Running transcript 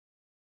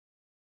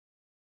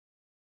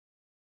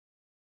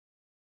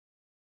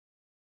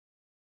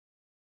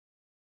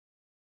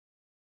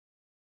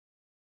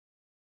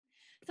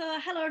So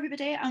hello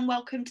everybody and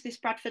welcome to this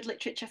Bradford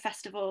Literature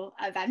Festival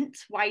event,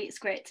 Why It's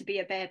Great to Be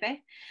a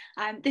Baby.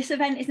 This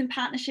event is in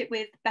partnership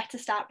with Better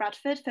Start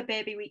Bradford for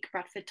Baby Week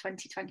Bradford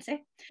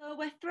 2020. So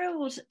we're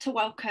thrilled to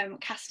welcome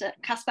Caspar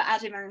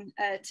Addyman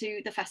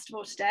to the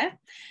festival today.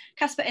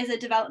 Caspar is a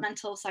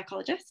developmental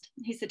psychologist.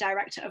 He's the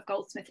director of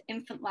Goldsmith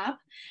InfantLab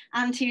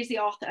and he's the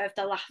author of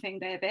The Laughing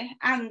Baby,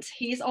 and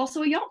he's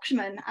also a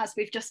Yorkshireman, as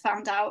we've just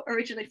found out,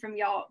 originally from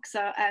York.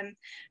 So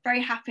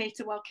very happy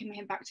to welcome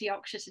him back to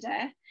Yorkshire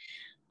today.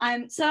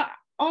 So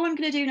all I'm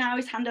going to do now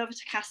is hand over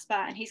to Caspar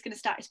and he's going to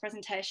start his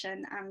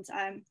presentation, and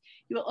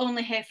you will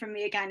only hear from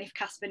me again if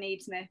Caspar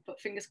needs me, but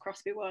fingers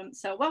crossed we won't.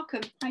 So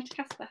welcome. Hi to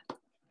Caspar.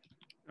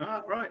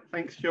 Right,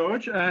 thanks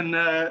George, and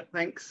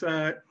thanks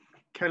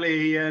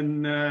Kelly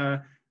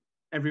and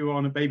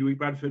everyone at Baby Week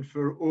Bradford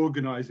for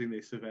organising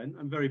this event.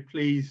 I'm very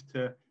pleased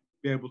to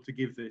be able to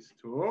give this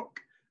talk.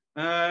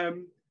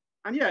 And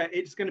yeah,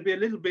 it's going to be a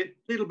little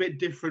bit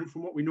different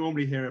from what we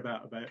normally hear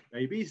about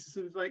babies.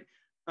 So it's like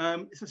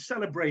it's a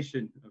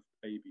celebration of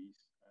babies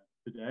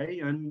today,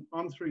 and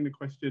answering the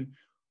question,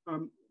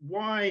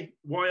 why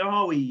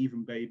are we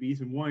even babies,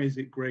 and why is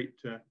it great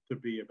to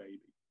be a baby?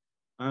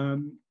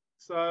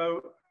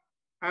 So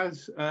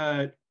as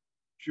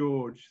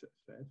George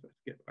said, let's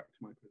get back to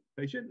my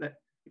presentation.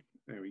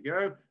 There we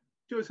go.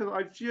 George said,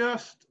 I've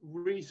just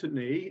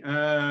recently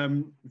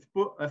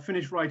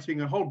finished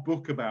writing a whole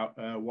book about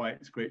why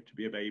it's great to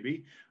be a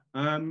baby.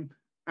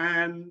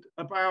 And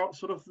about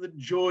sort of the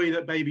joy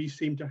that babies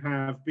seem to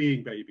have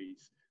being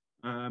babies.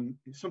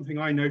 It's something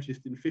I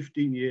noticed in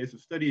 15 years of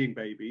studying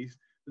babies,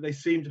 that they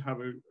seem to have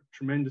a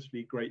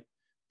tremendously great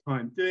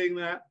time doing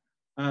that.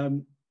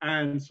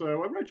 And so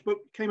I wrote a book,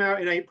 came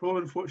out in April,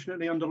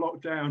 unfortunately under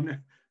lockdown,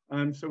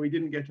 so we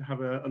didn't get to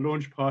have a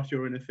launch party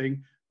or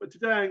anything. But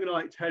today I'm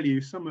going to tell you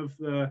some of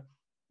the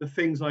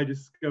things I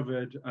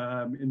discovered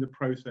in the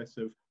process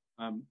of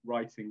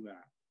writing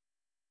that.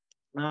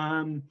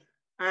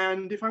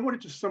 And if I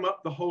wanted to sum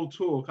up the whole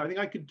talk, I think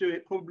I could do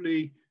it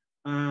probably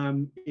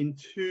in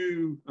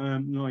two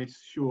nice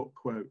short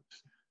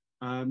quotes.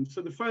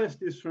 So the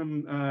first is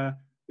from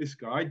this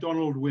guy,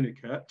 Donald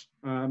Winnicott,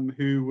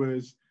 who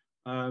was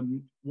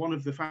one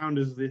of the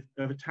founders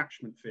of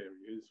attachment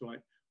theory. It's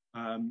like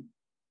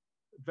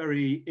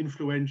very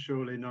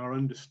influential in our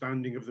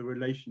understanding of the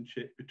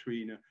relationship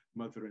between a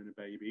mother and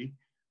a baby.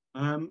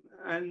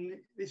 And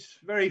this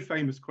very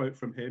famous quote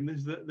from him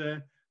is that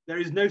there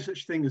is no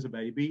such thing as a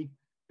baby.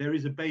 There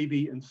is a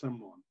baby and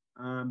someone.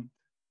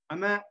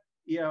 And that,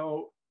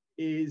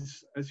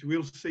 is, as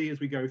we'll see as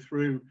we go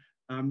through,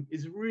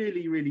 is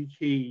really, really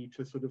key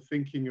to sort of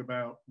thinking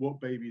about what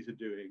babies are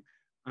doing.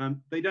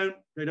 They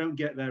don't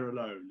get there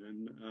alone,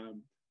 and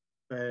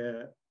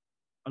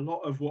a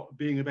lot of what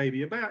being a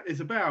baby is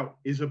about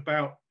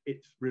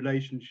its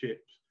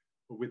relationships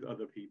with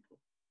other people.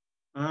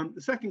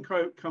 The second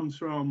quote comes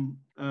from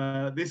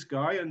this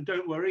guy, and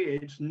don't worry,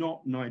 it's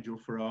not Nigel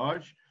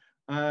Farage.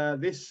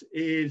 This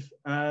is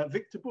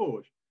Victor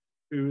Borge,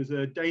 who is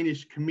a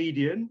Danish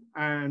comedian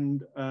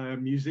and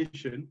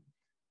musician.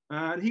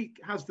 And he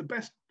has the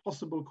best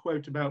possible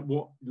quote about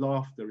what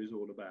laughter is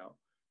all about.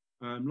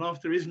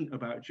 Laughter isn't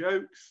about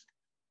jokes.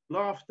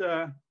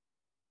 Laughter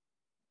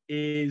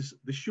is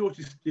the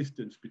shortest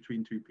distance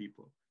between two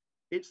people.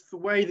 It's the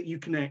way that you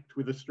connect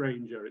with a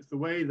stranger. It's the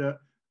way that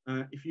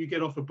if you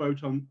get off a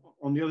boat on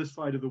the other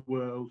side of the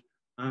world,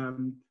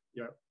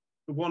 the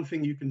one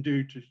thing you can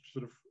do to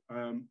sort of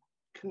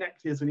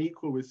connect as an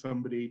equal with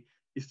somebody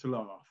is to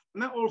laugh.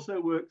 And that also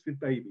works with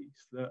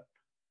babies, that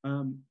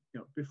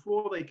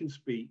before they can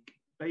speak,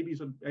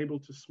 babies are able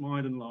to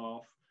smile and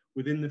laugh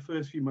within the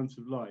first few months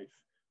of life.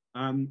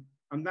 And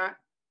that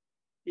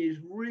is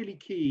really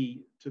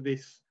key to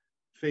this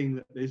thing,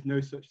 that there's no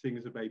such thing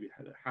as a baby,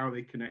 how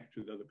they connect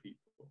with other people.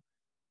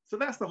 So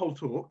that's the whole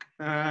talk,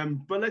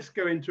 but let's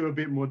go into a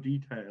bit more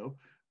detail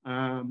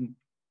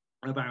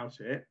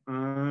about it.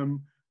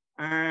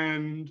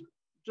 And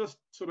just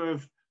sort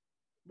of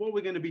what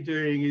we're going to be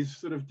doing is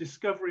sort of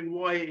discovering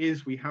why it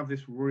is we have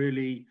this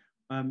really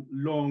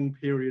long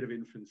period of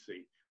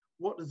infancy.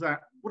 What does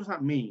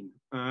that mean?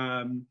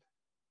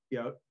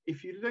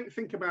 If you don't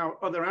think about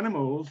other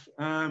animals,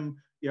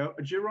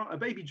 a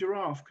baby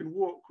giraffe can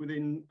walk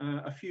within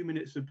a few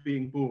minutes of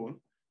being born,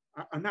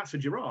 and that's a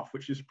giraffe,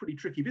 which is a pretty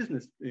tricky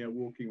business,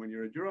 walking when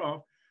you're a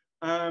giraffe.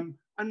 And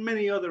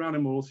many other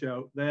animals,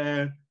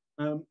 they're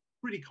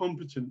pretty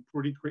competent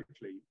pretty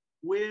quickly.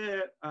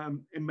 We're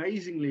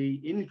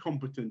amazingly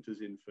incompetent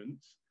as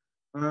infants.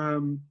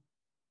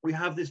 We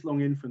have this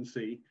long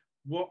infancy.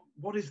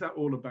 What is that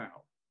all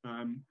about?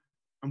 And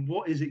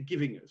what is it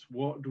giving us?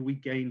 What do we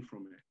gain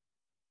from it?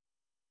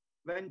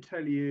 Then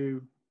tell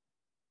you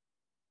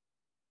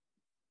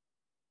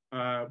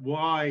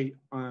why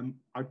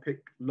I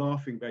picked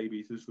laughing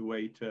babies as the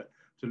way to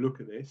look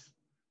at this.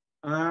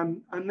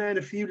 And then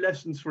a few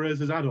lessons for us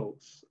as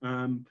adults,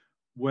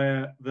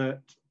 where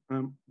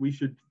we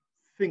should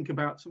think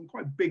about some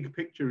quite big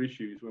picture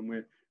issues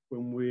when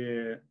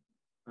we're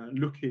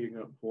looking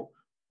at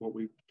what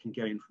we can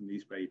gain from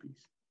these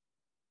babies.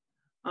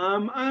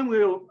 And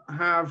we'll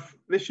have,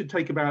 this should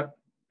take about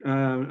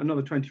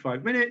another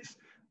 25 minutes.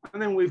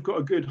 And then we've got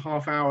a good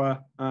half hour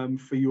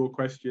for your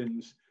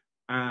questions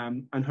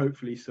and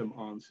hopefully some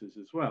answers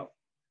as well.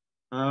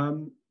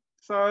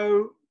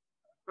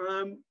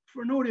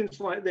 For an audience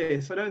like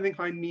this, I don't think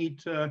I need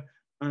to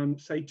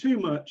say too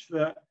much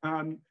that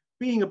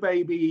being a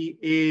baby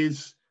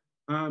is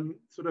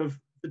sort of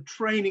the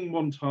training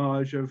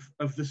montage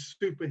of the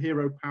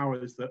superhero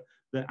powers that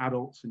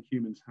adults and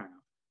humans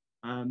have.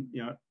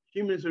 You know,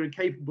 humans are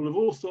capable of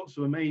all sorts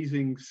of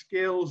amazing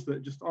skills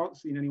that just aren't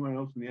seen anywhere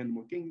else in the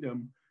animal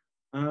kingdom.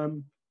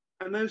 And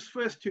those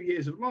first 2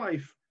 years of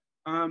life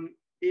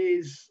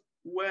is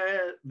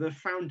where the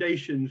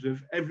foundations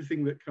of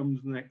everything that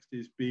comes next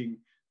is being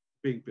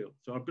built.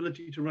 So our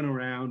ability to run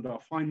around, our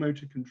fine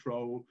motor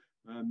control,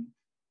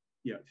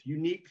 yeah, it's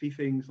uniquely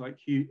things like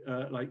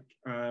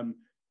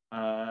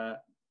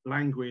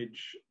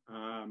language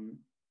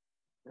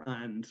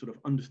and sort of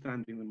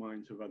understanding the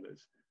minds of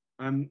others.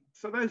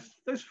 So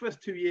those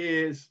first 2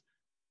 years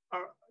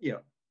are,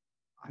 yeah,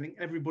 I think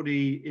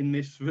everybody in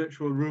this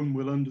virtual room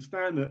will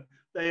understand that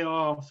they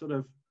are sort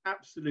of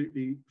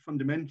absolutely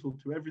fundamental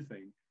to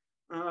everything.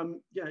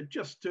 Yeah,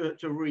 just to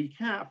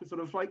recap, it's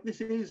sort of like this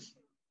is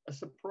a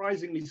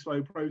surprisingly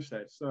slow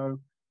process. So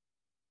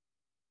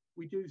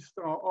we do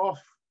start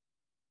off,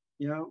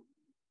 you know,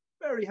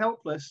 very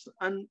helpless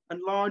and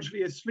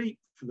largely asleep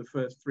for the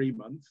first 3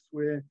 months.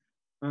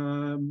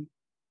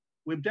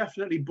 We're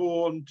definitely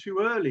born too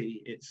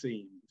early, it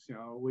seems. You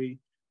know,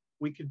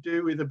 we could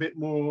do with a bit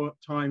more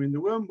time in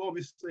the womb.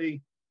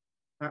 Obviously,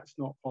 that's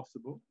not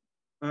possible.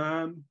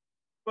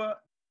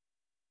 But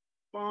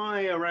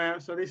by around,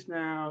 so this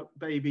now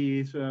baby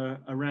is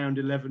around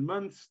 11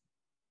 months,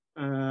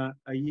 a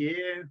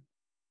year.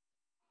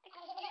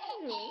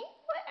 Henry,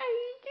 what are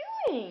you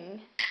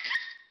doing?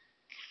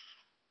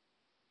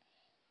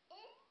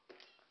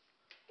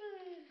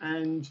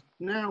 And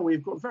now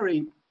we've got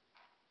very,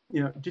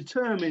 you know,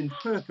 determined,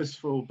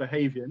 purposeful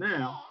behavior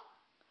now.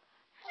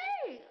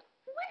 Hey,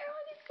 what are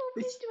all these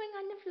goldfish doing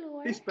on the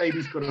floor? This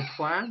baby's got a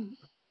plan.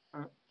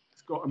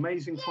 It's got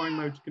amazing fine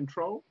motor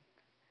control.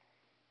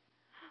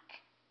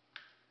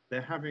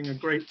 They're having a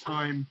great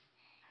time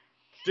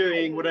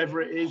doing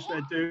whatever it is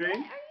they're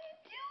doing. What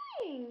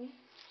are you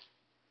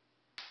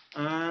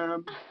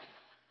doing?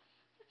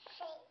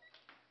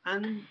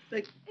 And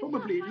they're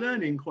probably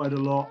learning quite a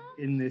lot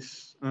in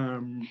this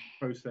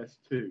process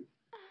too.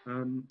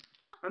 And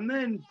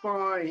then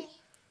by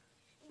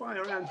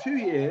around 2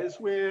 years,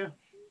 we're,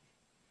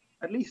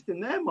 at least in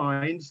their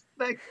minds,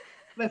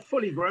 they're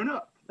fully grown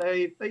up.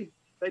 They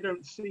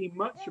don't see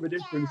much of a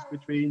difference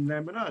between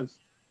them and us.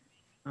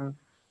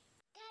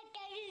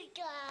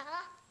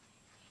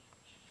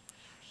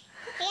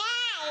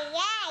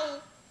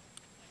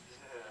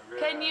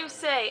 Can you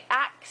say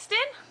Axton?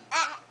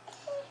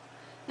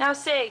 Now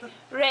say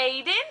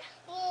Raiden.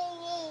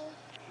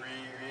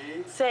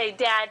 Say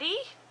Daddy.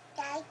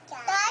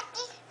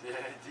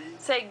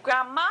 Say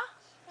Grandma.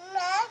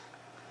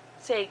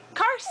 Say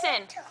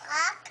Carson.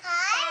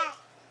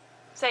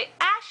 Say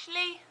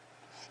Ashley.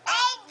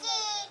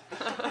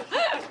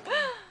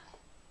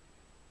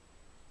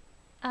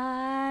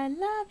 I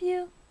love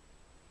you.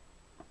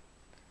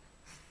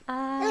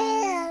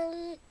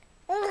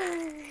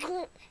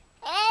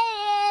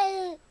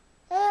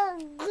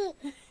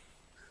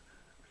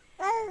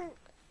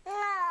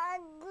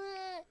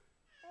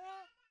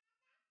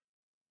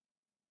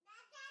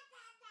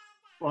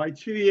 By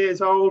 2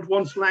 years old,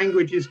 once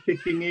language is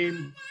kicking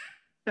in,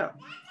 yeah,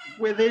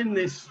 within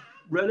this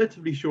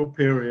relatively short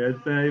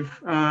period, they've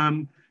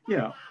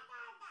yeah,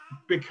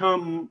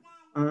 become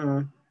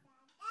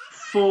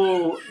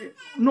full,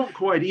 not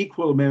quite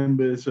equal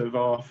members of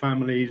our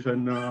families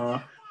and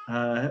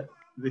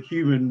the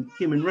human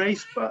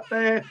race, but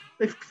they've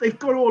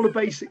got all the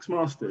basics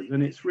mastered,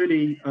 and it's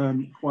really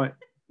quite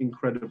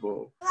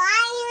incredible.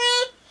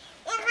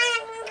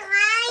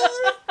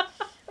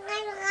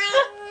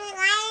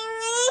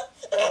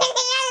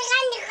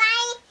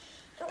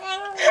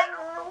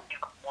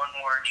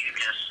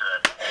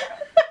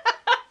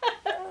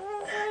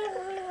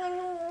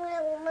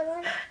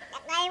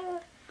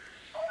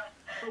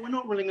 But we're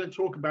not really going to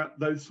talk about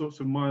those sorts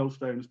of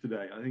milestones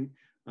today. I think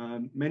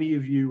many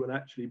of you will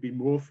actually be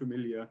more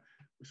familiar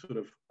with sort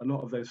of a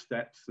lot of those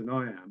steps than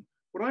I am.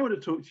 What I want to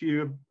talk to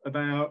you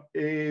about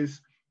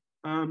is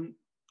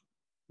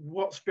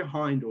what's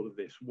behind all of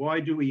this? Why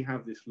do we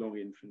have this long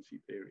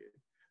infancy period?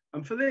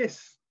 And for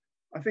this,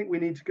 I think we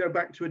need to go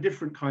back to a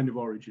different kind of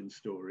origin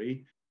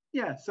story.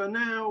 Yeah, so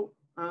now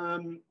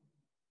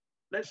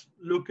let's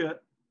look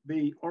at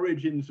the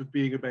origins of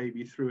being a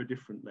baby through a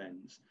different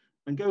lens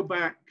and go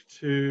back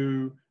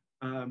to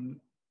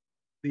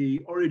the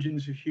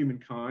origins of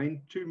humankind.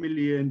 2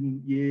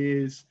 million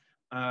years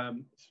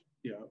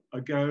you know,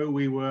 ago,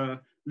 we were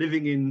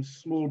living in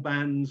small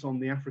bands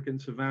on the African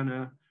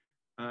savannah.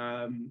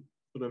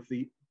 Sort of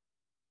the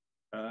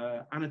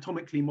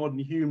anatomically modern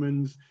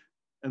humans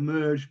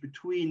emerged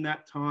between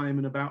that time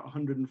and about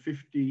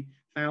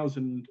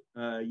 150,000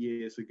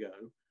 years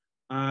ago.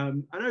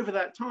 And over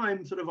that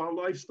time, sort of our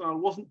lifestyle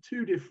wasn't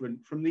too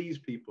different from these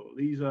people.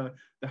 These are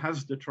the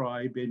Hasda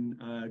tribe in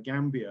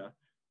Gambia,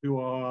 who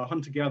are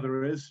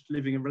hunter-gatherers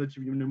living a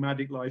relatively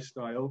nomadic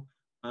lifestyle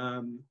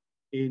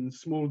in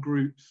small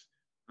groups,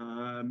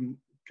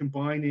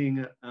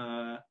 combining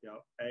a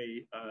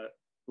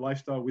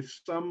lifestyle with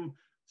some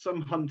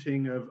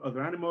hunting of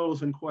other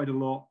animals and quite a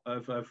lot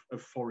of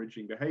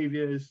foraging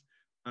behaviors,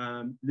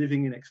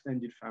 living in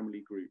extended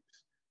family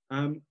groups.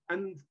 And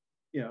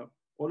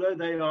although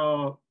they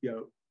are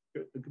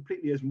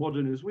completely as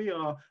modern as we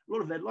are, a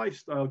lot of their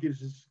lifestyle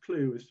gives us a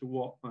clue as to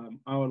what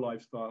our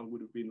lifestyle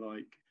would have been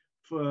like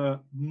for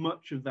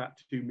much of that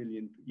 2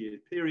 million year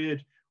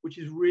period, which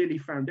is really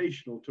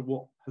foundational to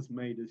what has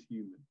made us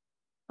human.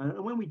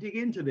 And when we dig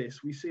into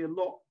this, we see a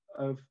lot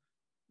of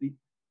the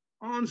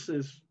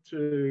answers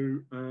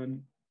to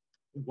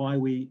why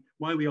we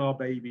are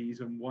babies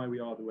and why we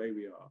are the way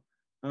we are.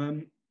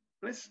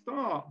 Let's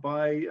start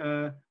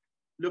by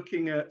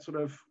looking at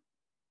sort of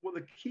what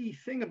the key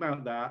thing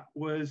about that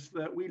was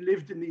that we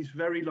lived in these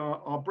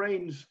our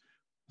brains.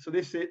 So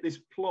this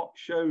plot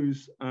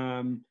shows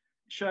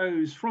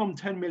from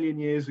 10 million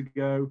years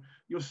ago.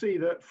 You'll see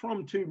that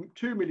from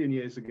 2 million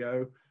years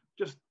ago,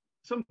 just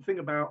something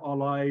about our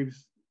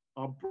lives,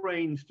 our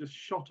brains just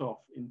shot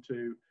off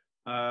into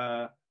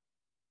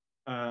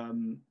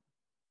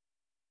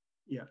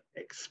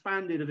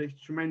expanded at a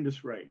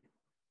tremendous rate.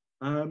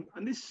 And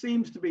this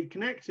seems to be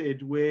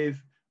connected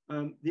with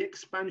the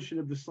expansion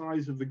of the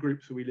size of the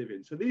groups that we live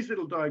in. So these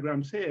little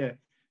diagrams here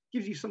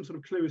gives you some sort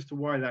of clue as to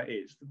why that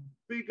is. The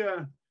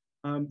bigger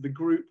the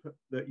group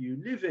that you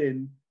live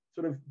in,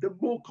 sort of the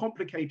more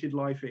complicated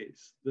life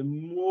is, the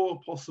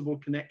more possible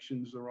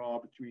connections there are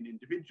between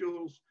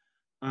individuals.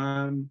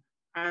 And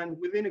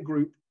within a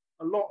group,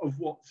 a lot of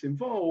what's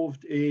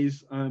involved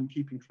is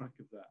keeping track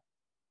of that.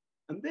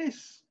 And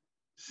this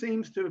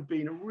seems to have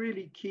been a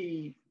really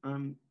key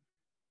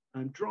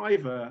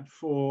driver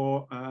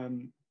for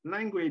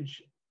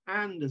language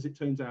and, as it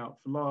turns out,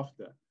 for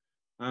laughter.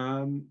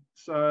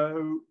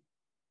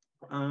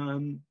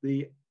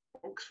 The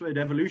Oxford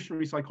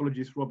evolutionary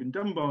psychologist Robin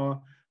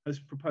Dunbar has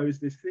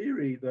proposed this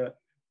theory that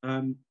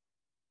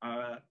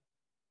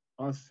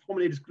us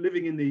hominids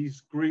living in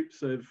these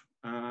groups of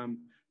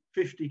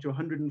 50 to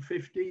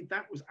 150,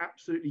 that was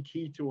absolutely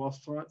key to our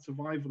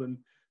survival and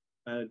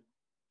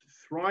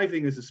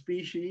thriving as a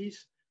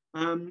species.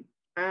 And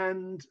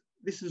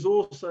this is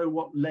also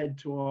what led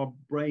to our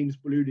brains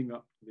ballooning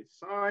up to this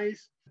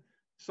size.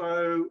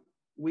 So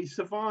we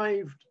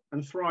survived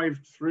and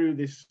thrived through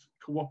this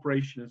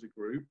cooperation as a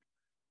group.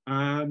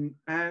 And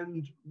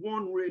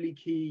one really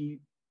key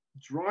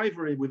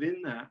driver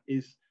within that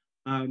is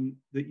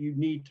that you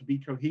need to be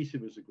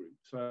cohesive as a group.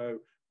 So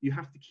you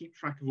have to keep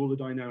track of all the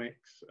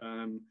dynamics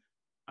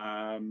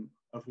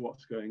of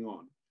what's going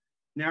on.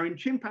 Now, in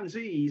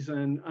chimpanzees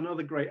and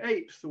other great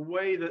apes, the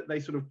way that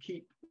they sort of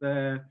keep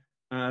their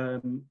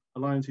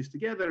alliances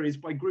together is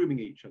by grooming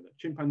each other.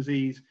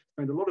 Chimpanzees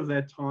spend a lot of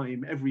their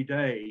time every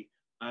day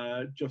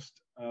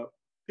just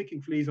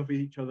picking fleas off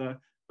each other,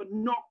 but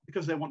not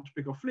because they want to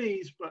pick off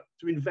fleas, but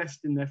to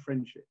invest in their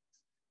friendships.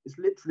 It's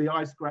literally,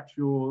 I scratch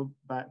your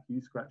back,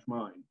 you scratch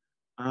mine.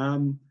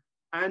 And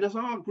as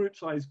our group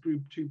size grew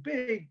too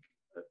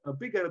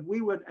bigger,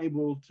 we weren't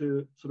able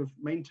to sort of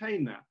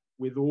maintain that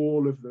with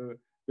all of the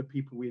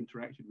people we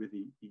interacted with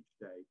each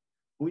day.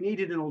 We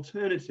needed an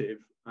alternative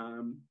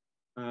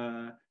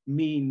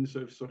means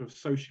of sort of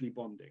socially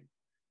bonding.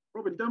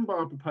 Robin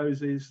Dunbar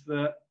proposes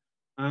that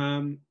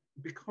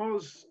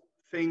because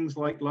things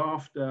like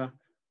laughter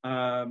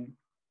and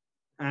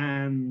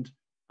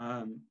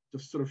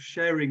just sort of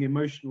sharing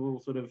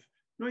emotional sort of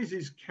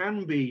noises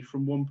can be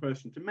from one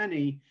person to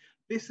many,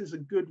 this is a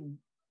good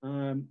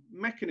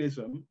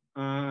mechanism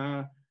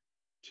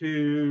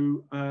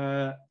to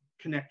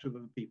connect with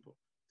other people.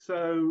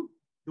 So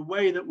the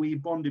way that we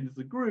bonded as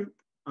a group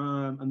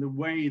and the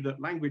way that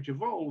language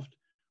evolved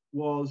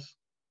was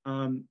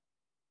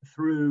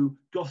through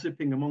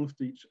gossiping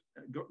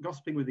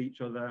with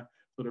each other,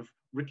 sort of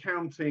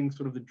recounting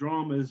sort of the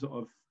dramas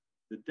of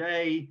the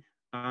day,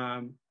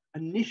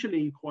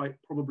 initially quite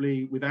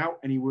probably without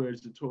any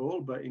words at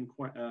all, but in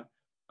quite a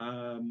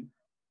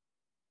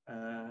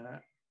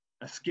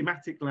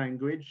schematic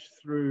language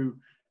through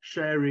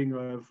sharing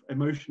of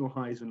emotional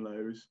highs and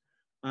lows.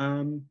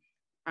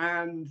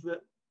 And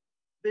that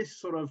this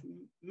sort of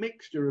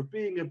mixture of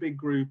being a big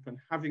group and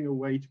having a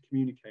way to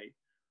communicate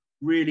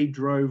really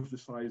drove the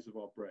size of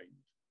our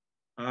brains.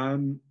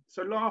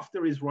 So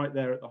laughter is right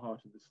there at the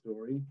heart of the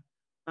story.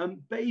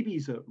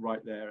 Babies are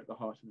right there at the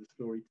heart of the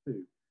story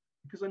too,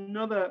 because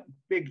another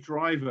big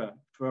driver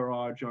for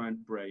our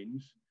giant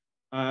brains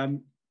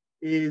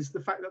is the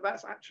fact that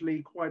that's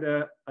actually quite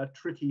a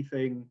tricky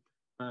thing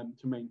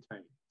to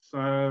maintain.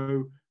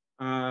 So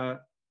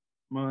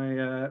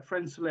my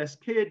friend Celeste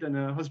Kidd and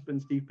her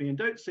husband Steve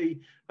Piandozi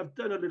have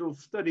done a little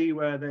study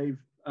where they've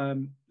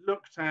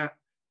looked at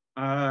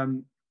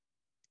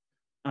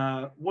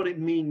what it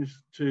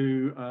means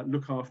to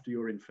look after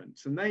your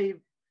infants. And they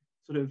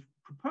sort of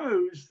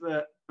propose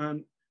that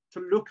to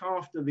look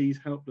after these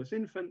helpless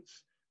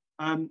infants,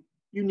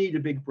 you need a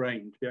big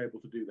brain to be able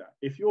to do that.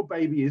 If your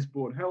baby is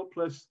born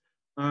helpless,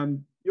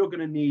 you're going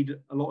to need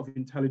a lot of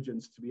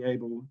intelligence to be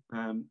able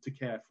to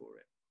care for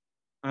it.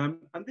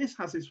 And this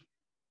has this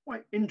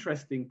quite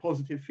interesting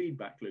positive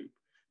feedback loop,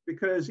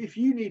 because if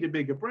you need a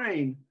bigger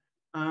brain,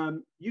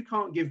 you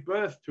can't give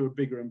birth to a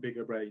bigger and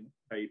bigger brain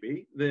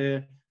baby.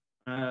 The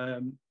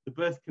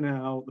birth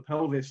canal, the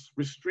pelvis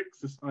restricts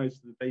the size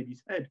of the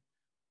baby's head.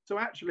 So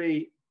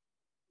actually,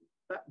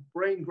 that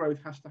brain growth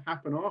has to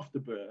happen after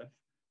birth.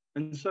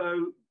 And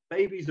so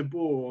babies are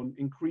born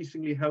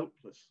increasingly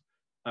helpless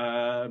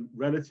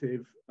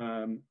relatively.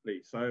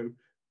 So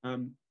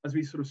as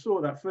we sort of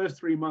saw, that first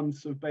 3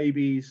 months of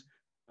babies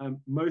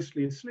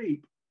mostly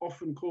asleep,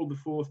 often called the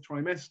fourth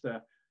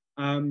trimester,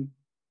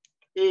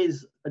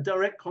 is a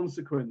direct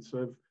consequence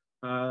of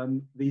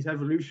these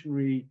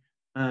evolutionary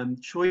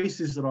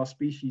choices that our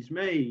species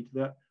made,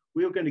 that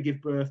we were going to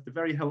give birth to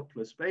very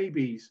helpless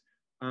babies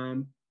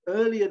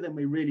earlier than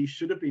we really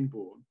should have been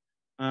born.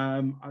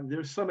 There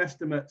are some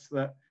estimates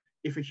that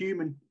if a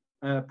human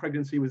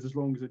pregnancy was as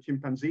long as a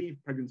chimpanzee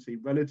pregnancy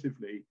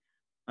relatively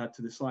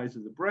to the size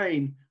of the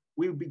brain,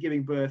 we would be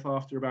giving birth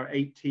after about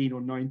 18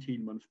 or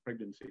 19-month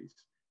pregnancies,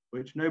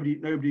 which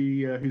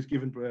nobody who's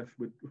given birth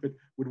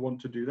would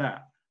want to do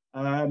that.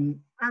 And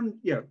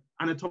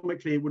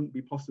anatomically, it wouldn't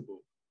be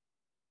possible.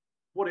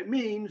 What it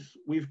means,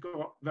 we've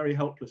got very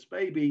helpless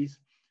babies.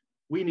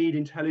 We need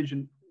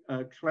intelligent,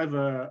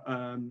 clever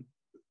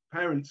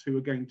parents who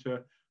are going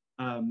to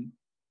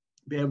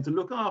be able to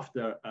look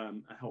after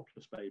a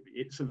helpless baby.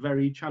 It's a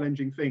very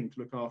challenging thing to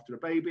look after a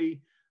baby.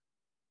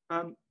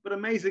 But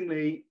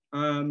amazingly,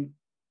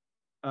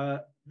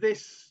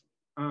 this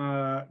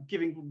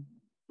giving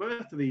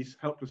birth to these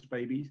helpless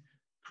babies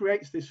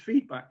creates this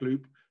feedback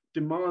loop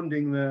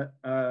demanding that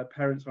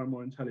parents are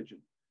more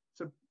intelligent.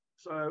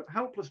 So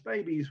helpless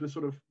babies were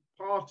sort of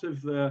part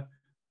of the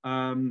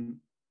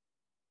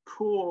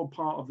core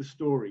part of the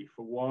story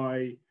for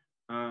why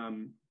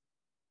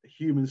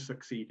humans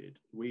succeeded.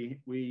 We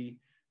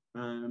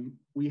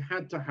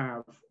had to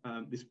have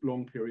this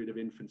long period of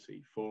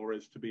infancy for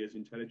us to be as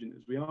intelligent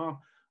as we are,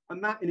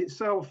 and that in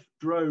itself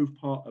drove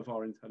part of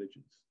our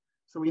intelligence.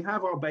 So we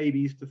have our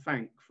babies to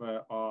thank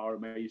for our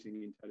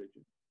amazing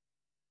intelligence.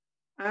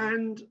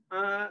 And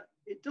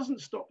it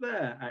doesn't stop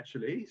there,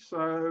 actually.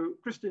 So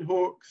Kristen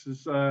Hawkes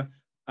is an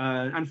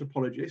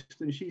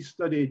anthropologist, and she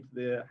studied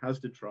the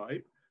Hasda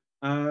tribe.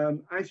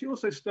 And she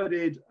also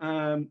studied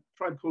a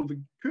tribe called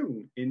the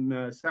Kung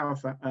in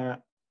South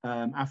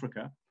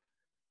Africa,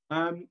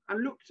 and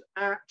looked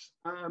at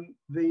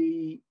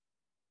the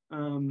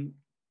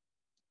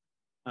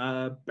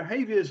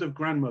behaviors of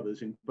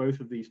grandmothers in both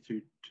of these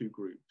two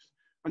groups,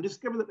 and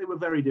discovered that they were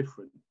very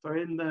different. So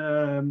in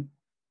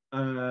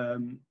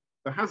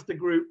the Hasda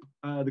group,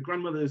 the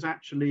grandmothers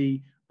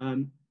actually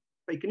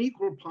take an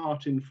equal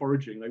part in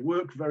foraging. They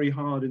work very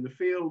hard in the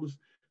fields,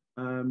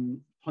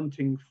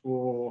 hunting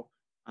for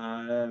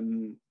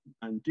and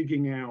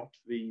digging out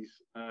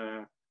these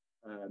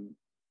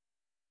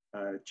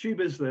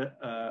tubers that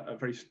are a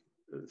very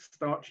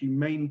starchy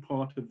main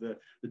part of the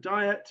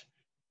diet.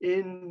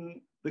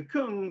 In the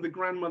Kung, the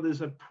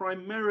grandmothers are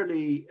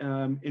primarily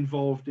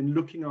involved in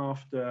looking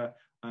after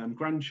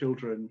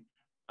grandchildren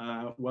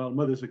while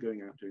mothers are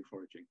going out doing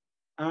foraging.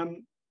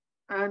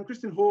 And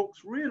Kristen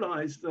Hawkes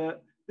realized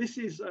that this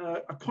is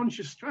a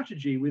conscious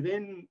strategy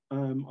within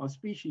our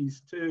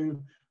species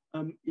to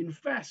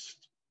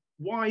invest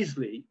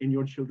wisely in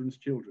your children's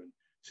children.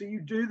 So you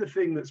do the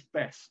thing that's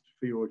best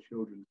for your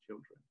children's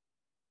children.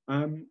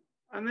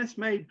 And this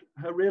made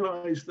her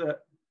realize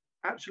that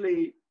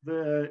actually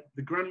the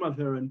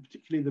grandmother, and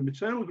particularly the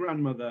maternal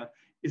grandmother,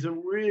 is a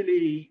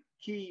really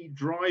key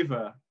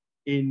driver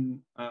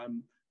in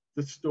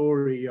the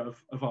story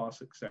of our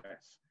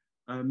success.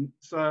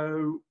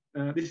 So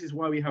this is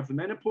why we have the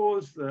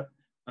menopause, that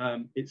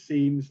it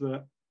seems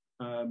that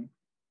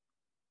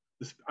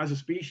as a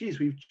species,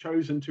 we've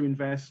chosen to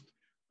invest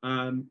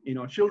in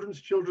our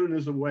children's children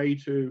as a way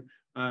to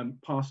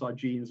pass our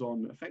genes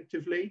on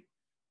effectively.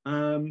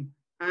 And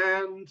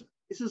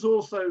this is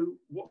also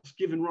what's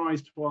given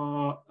rise to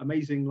our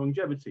amazing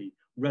longevity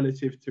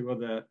relative to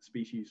other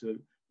species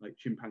of, like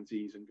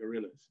chimpanzees and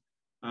gorillas.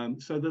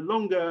 So the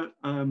longer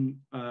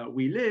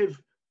we live,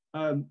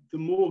 the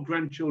more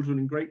grandchildren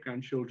and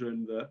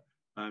great-grandchildren that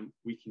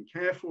we can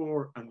care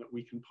for and that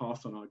we can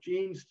pass on our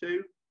genes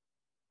to.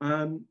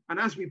 And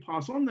as we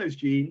pass on those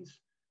genes,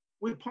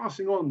 we're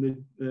passing on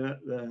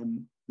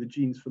the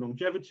genes for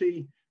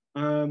longevity.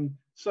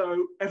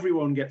 So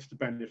everyone gets to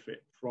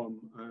benefit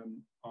from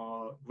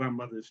our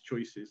grandmother's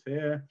choices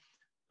here.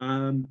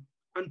 And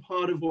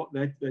part of what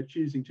they're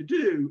choosing to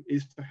do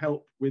is to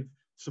help with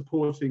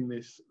supporting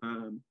this,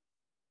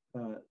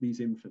 these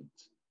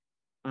infants.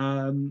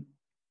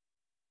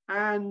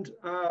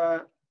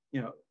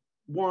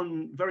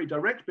 One very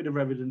direct bit of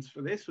evidence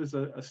for this was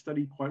a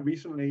study quite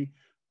recently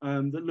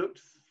that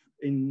looked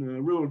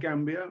in rural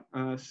Gambia,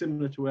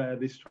 similar to where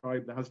this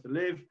tribe has to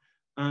live,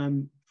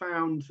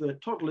 found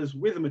that toddlers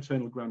with a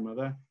maternal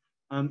grandmother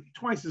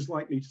twice as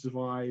likely to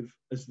survive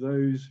as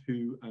those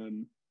who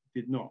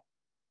did not.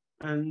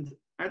 And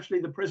actually,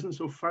 the presence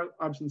or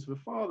absence of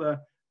a father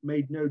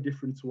made no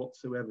difference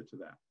whatsoever to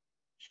that,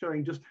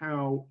 showing just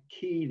how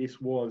key this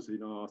was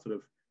in our sort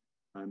of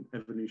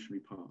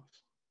evolutionary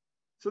past.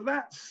 So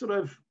that's sort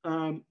of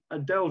a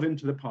delve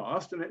into the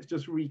past, and let's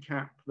just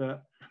recap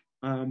that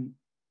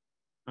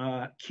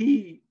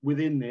key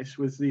within this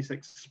was this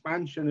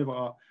expansion of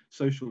our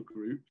social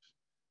groups.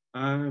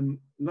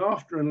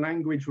 Laughter and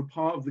language were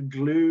part of the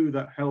glue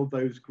that held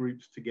those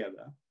groups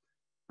together,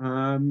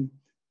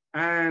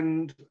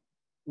 and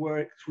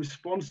were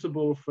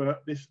responsible for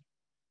this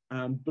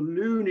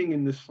ballooning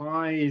in the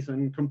size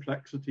and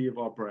complexity of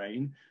our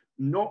brain,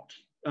 not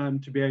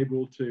to be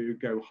able to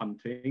go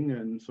hunting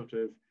and sort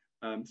of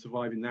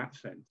survive in that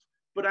sense,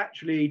 but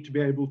actually to be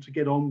able to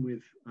get on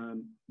with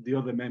the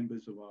other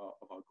members of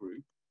our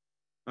group.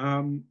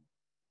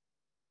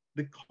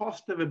 The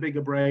cost of a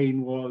bigger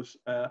brain was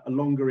a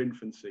longer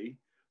infancy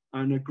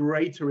and a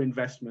greater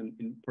investment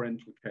in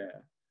parental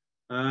care.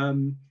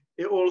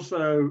 It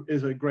also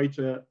is a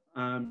greater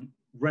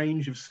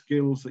range of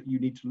skills that you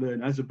need to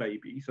learn as a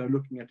baby. So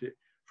looking at it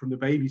from the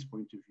baby's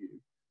point of view,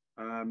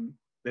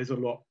 there's a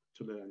lot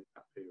to learn in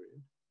that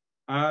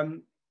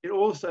period. It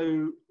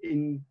also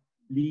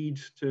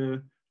leads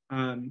to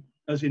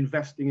us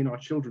investing in our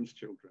children's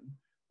children.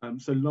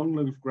 So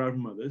long-lived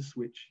grandmothers,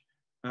 which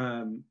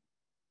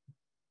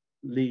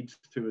leads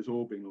to us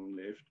all being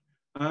long-lived.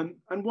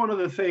 And one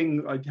other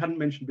thing I hadn't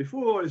mentioned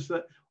before is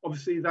that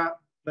obviously that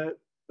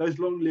those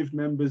long-lived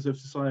members of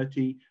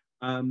society,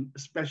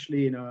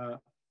 especially in a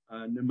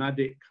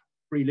nomadic,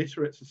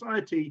 pre-literate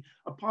society,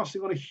 are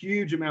passing on a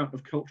huge amount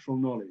of cultural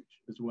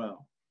knowledge as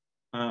well,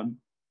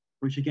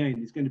 which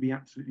again is going to be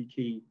absolutely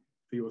key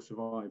for your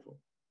survival.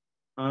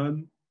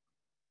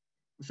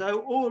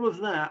 So all of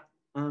that,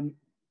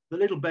 the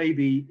little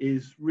baby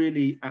is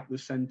really at the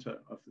center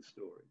of the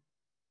story.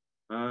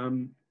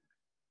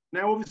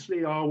 Now,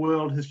 obviously, our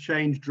world has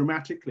changed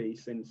dramatically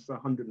since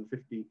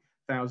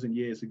 150,000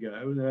 years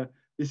ago.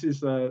 This is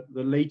the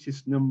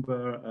latest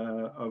number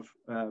of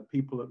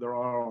people that there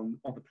are on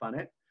the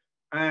planet.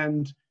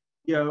 And,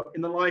 you know,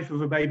 in the life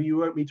of a baby, you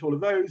won't meet all of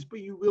those,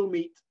 but you will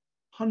meet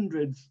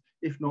hundreds,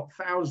 if not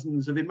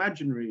thousands, of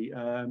imaginary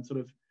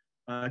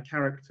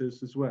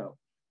characters as well.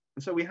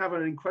 And so we have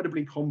an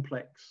incredibly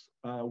complex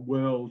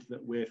world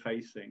that we're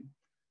facing.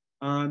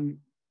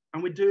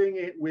 And we're doing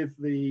it with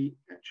the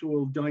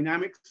actual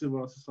dynamics of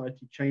our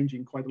society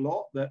changing quite a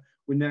lot, that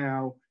we're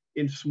now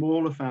in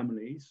smaller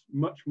families,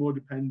 much more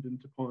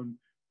dependent upon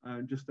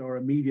just our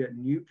immediate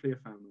nuclear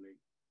family.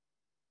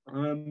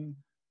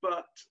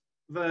 But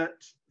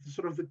that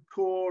sort of the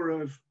core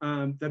of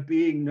there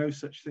being no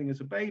such thing as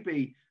a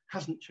baby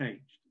hasn't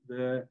changed.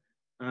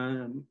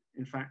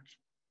 In fact,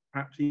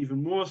 perhaps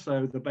even more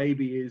so, the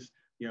baby is,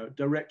 you know,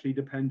 directly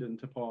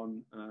dependent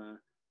upon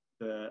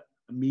the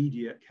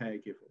immediate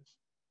caregivers.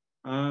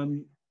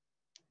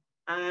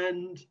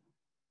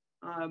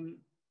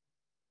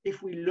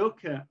 If we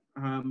look at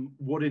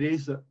what it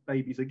is that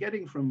babies are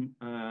getting from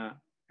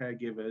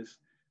caregivers,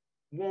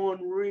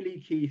 one really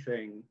key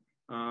thing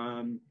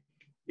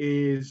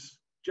is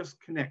just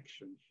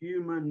connection,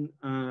 human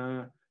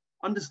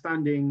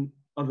understanding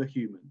other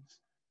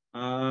humans.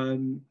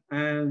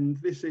 And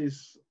this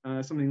is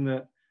something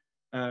that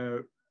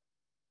a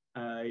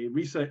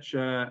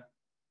researcher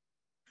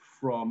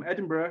from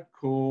Edinburgh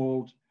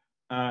called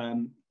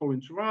Colin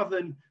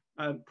Trevathan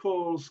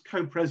calls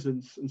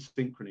co-presence and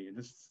synchrony, and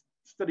has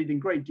studied in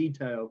great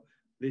detail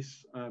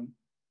this a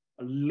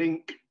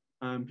link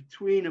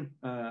between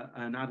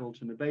an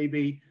adult and a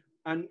baby,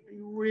 and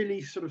you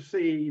really sort of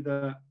see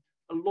that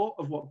a lot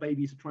of what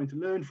babies are trying to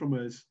learn from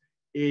us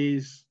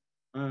is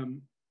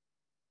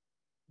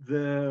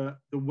the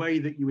way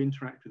that you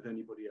interact with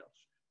anybody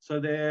else. So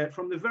they're,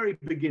 from the very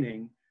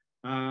beginning,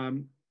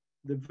 the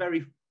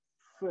very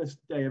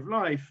first day of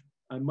life,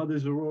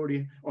 mothers are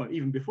already, or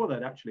even before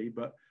that actually,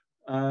 but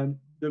from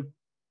the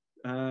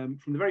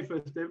very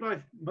first day of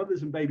life,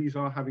 mothers and babies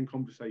are having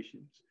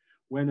conversations.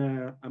 When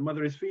a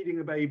mother is feeding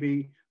a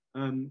baby,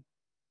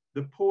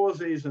 the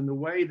pauses and the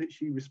way that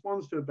she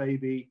responds to a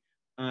baby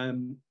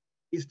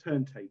is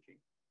turn-taking.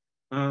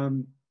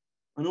 And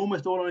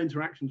almost all our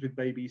interactions with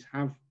babies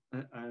have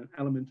an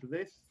element of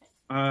this.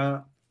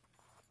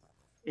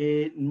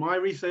 In my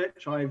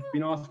research, I've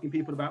been asking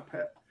people about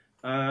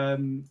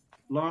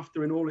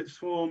laughter in all its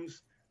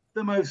forms.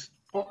 The most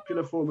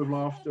popular form of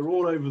laughter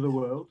all over the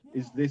world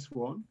is this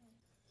one.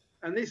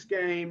 And this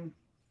game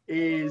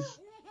is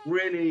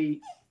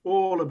really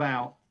all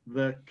about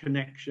the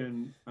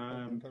connection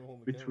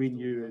between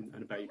you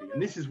and a baby.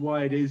 And this is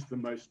why it is the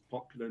most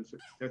popular and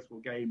successful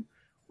game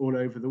all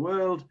over the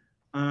world.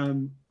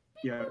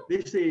 You know,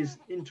 this is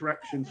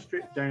interaction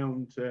stripped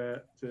down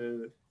to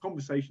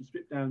conversation,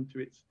 stripped down to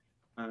its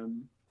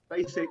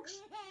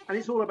basics. And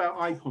it's all about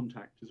eye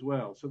contact as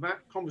well. So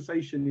that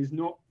conversation is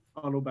not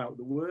all about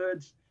the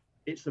words,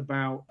 it's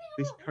about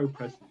this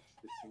co-presence.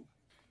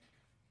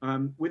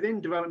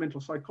 Within developmental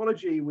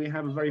psychology, we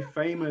have a very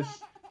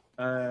famous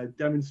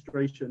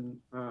demonstration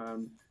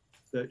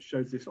that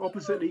shows this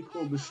oppositely,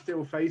 called the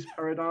still face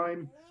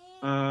paradigm.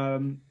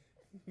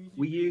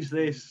 We use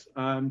this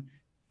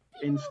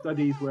in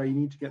studies where you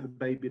need to get the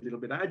baby a little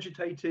bit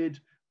agitated,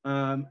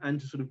 and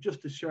to sort of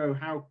just to show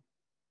how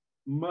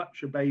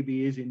much a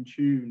baby is in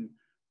tune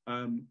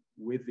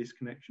with this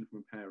connection from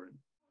a parent.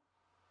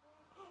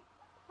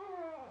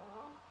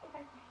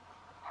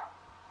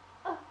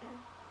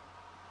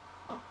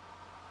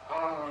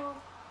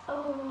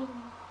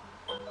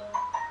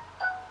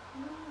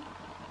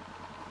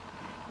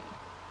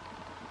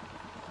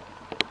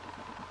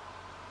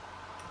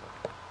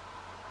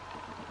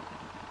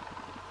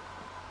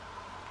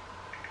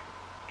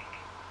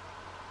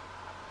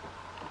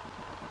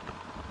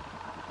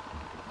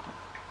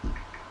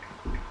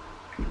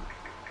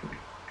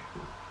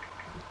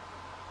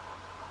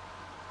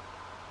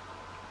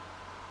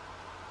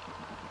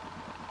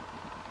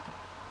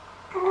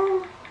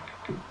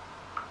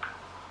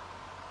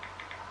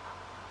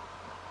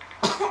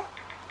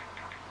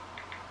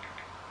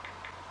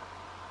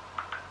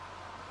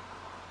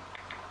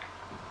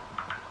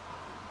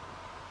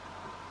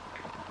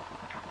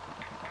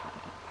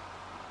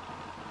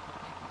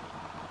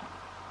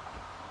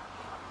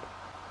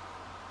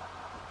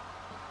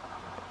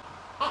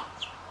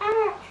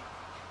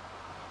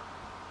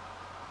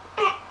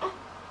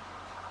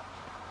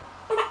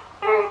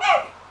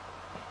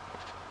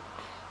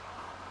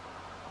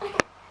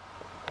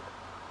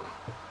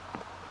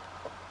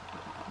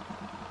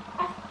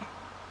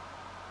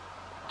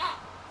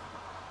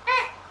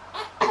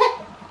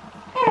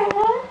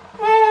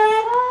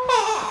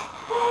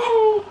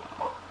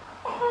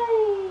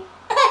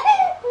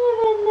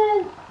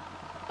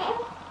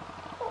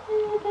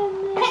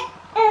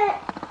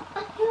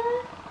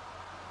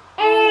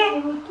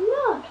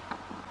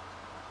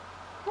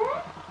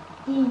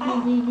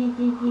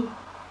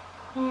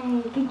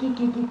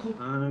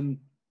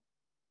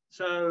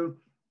 So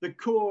the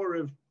core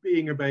of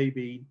being a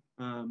baby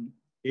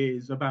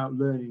is about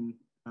learning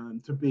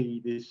to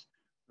be this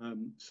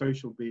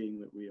social being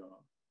that we are.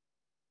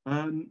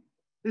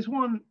 There's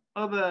one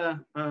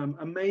other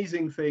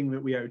amazing thing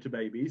that we owe to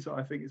babies that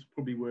I think is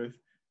probably worth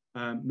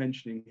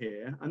mentioning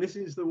here, and this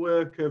is the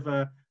work of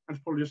an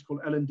anthropologist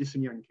called Ellen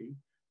Dissanyanke,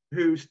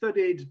 who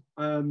studied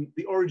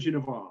the origin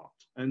of art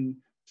and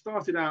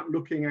started out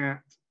looking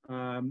at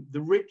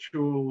the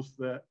rituals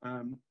that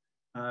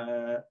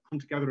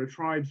hunter-gatherer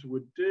tribes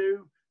would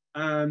do,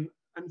 and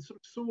sort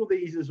of saw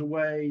these as a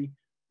way,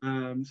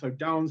 so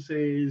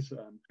dances,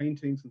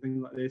 paintings and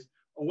things like this,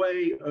 a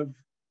way of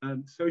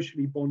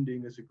socially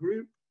bonding as a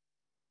group.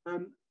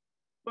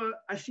 But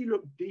as she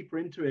looked deeper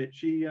into it,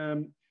 she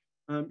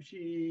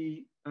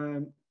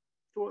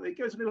thought it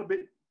goes a little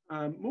bit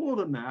more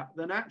than that,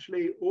 than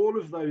actually all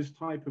of those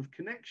type of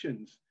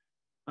connections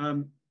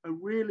are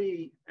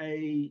really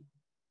a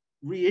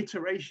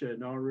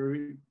reiteration or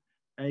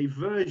a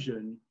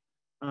version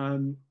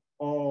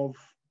of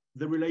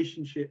the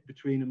relationship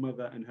between a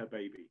mother and her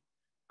baby.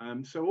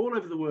 So all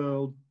over the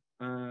world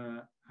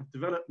have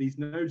developed these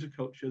nodes of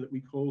culture that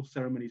we call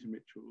ceremonies and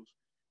rituals,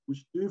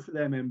 which do for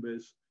their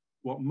members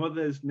what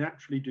mothers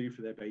naturally do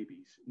for their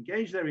babies: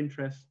 engage their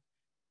interests,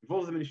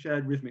 involve them in a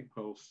shared rhythmic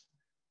pulse,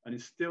 and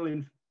instill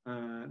in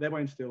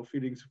thereby instill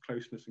feelings of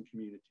closeness and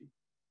community.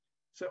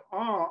 So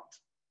art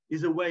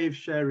is a way of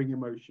sharing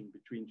emotion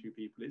between two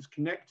people. It's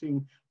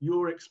connecting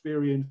your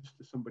experience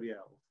to somebody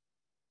else.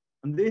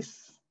 And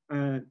this,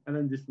 Ellen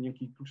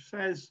Dissanyanke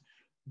says,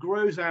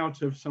 grows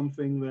out of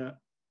something that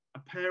a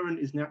parent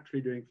is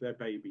naturally doing for their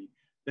baby.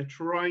 They're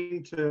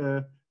trying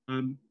to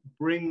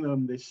bring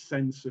them this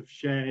sense of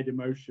shared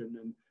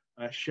emotion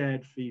and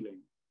shared feeling.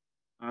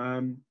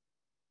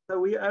 So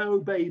we owe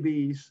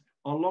babies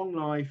our long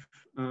life,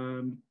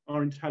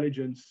 our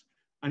intelligence,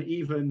 and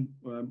even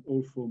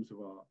all forms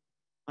of art.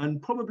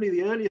 And probably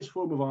the earliest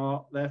form of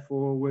art,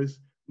 therefore, was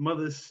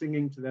mothers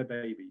singing to their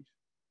babies.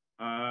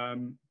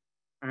 And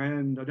I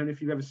don't know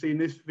if you've ever seen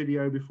this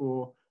video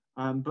before,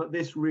 but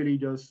this really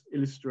does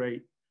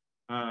illustrate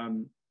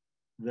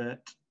that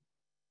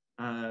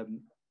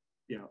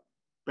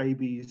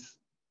babies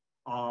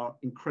are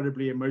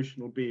incredibly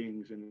emotional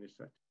beings in this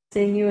setting.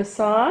 Sing you a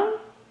song?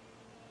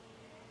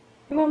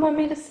 You want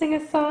mommy to sing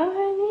a song,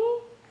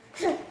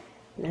 honey?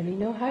 Let me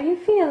know how you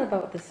feel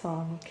about the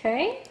song,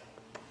 okay?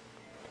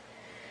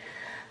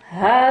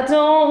 I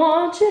don't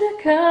want you to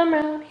come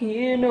round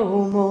here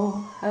no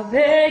more. I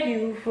beg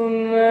you for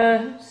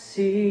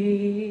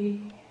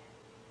mercy.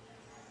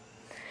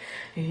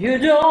 You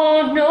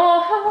don't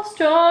know how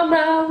strong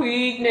my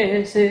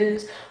weakness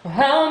is, or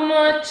how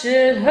much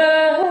it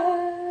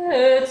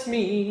hurts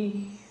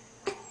me.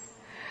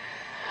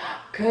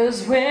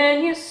 'Cause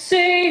when you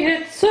say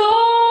it's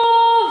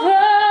over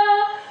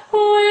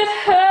with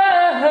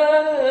her,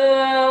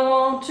 I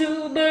want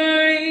to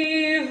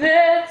believe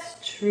it's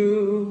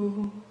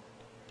true.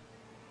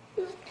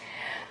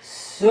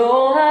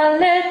 So I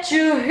let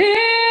you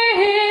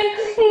in,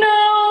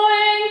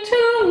 knowing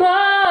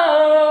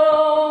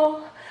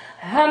tomorrow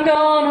I'm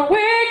gonna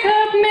wake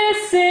up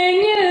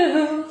missing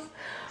you,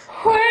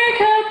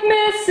 wake up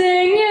missing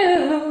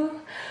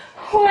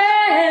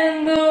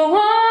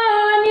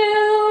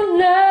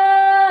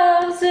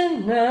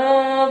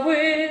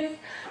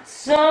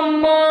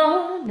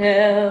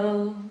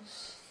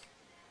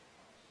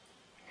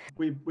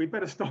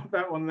better stop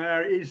that one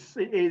there. It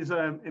is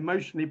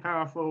emotionally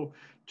powerful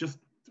just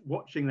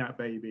watching that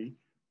baby.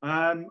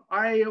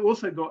 I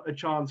also got a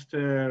chance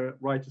to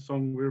write a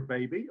song with a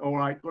baby, or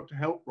I got to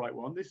help write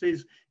one. This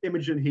is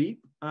Imogen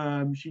Heap.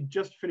 She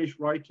just finished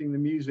writing the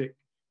music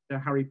to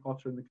Harry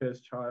Potter and the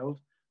Cursed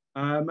Child.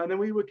 And then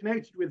we were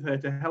connected with her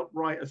to help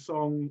write a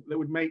song that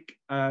would make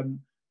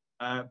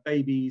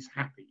babies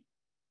happy.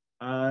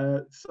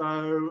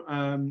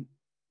 So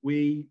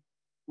we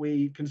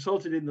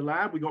consulted in the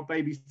lab. We got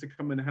babies to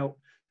come and help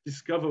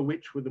discover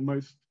which were the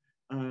most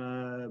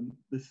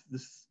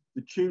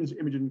the tunes that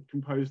Imogen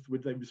composed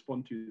would they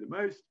respond to the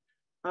most.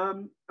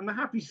 And the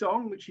happy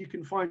song, which you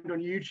can find on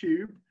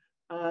YouTube,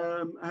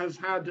 has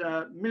had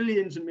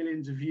millions and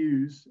millions of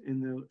views in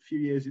the few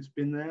years it's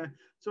been there.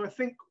 So I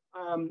think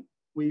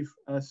we've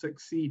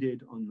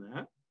succeeded on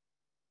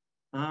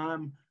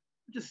that.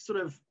 Just sort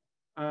of,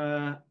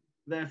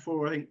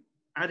 therefore, I think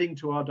adding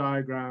to our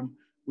diagram,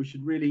 we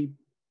should really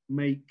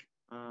make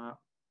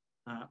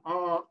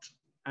art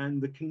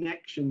and the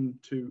connection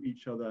to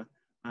each other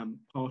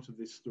part of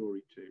this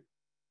story too.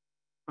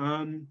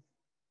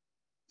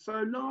 So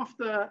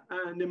laughter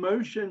and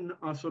emotion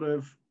are sort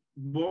of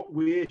what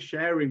we're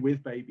sharing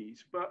with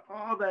babies, but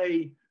are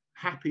they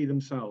happy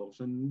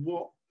themselves? And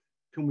what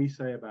can we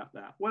say about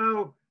that?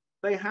 Well,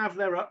 they have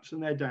their ups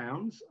and their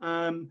downs.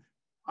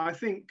 I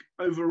think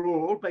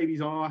overall babies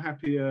are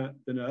happier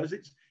than us.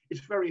 It's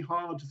very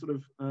hard to sort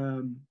of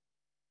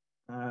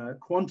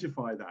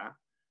quantify that.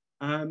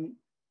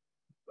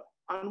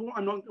 And what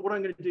I'm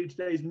going to do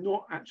today is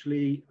not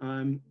actually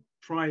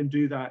try and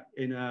do that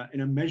in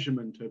a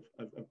measurement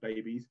of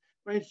babies.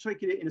 I'm going to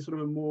take it in a sort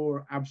of a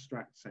more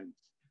abstract sense.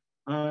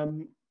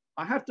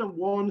 I have done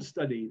one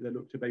study that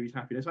looked at babies'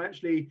 happiness. I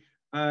actually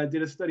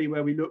did a study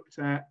where we looked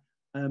at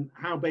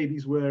how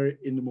babies were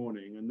in the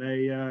morning, and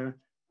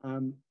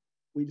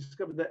we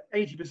discovered that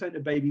 80%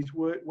 of babies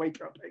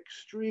wake up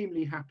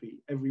extremely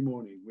happy every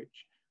morning,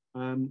 which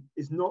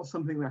is not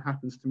something that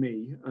happens to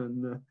me,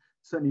 and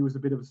certainly was a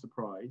bit of a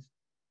surprise.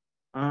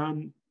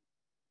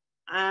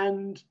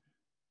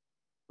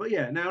 But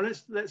yeah, now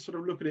let's sort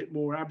of look at it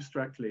more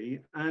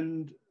abstractly.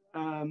 And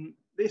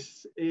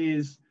this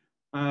is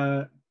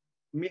Michal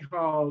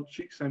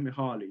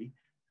Csikszentmihalyi,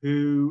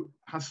 who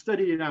has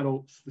studied in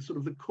adults the sort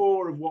of the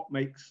core of what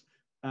makes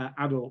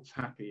adults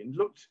happy, and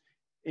looked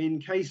in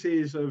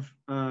cases of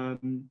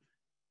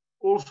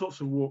all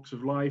sorts of walks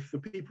of life. The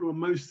people who are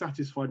most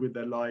satisfied with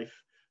their life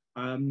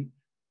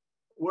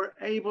were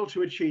able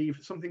to achieve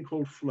something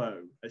called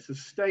flow. It's a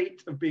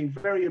state of being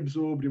very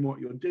absorbed in what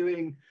you're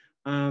doing,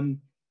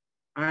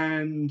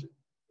 and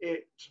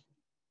it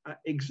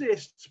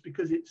exists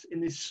because it's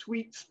in this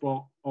sweet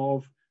spot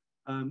of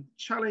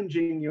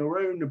challenging your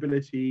own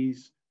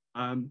abilities,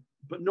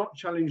 but not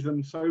challenge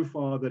them so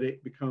far that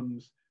it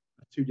becomes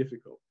too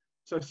difficult.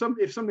 So if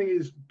something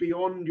is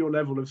beyond your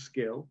level of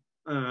skill,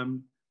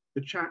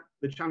 the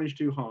challenge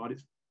too hard,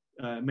 it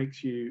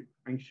makes you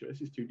anxious,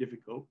 it's too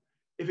difficult.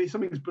 If it's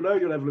something that's below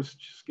your level of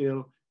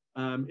skill,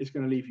 it's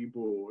going to leave you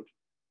bored.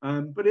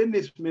 But in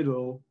this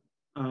middle,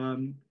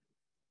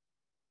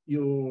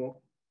 you've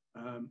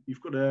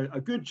got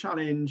a good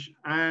challenge,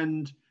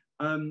 and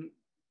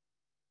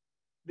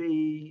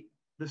the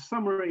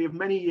summary of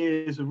many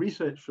years of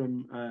research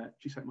from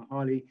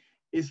Csikszentmihalyi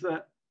is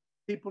that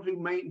people who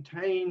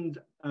maintained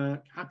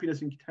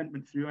happiness and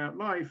contentment throughout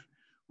life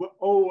were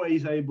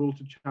always able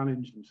to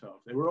challenge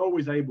themselves. They were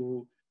always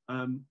able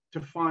to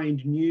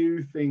find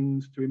new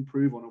things to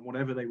improve on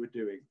whatever they were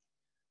doing.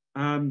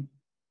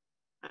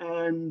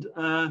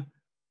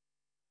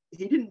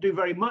 He didn't do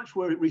very much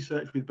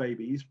research with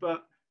babies,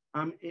 but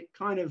it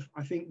kind of,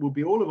 I think, will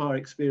be all of our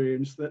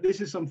experience that this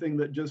is something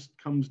that just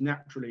comes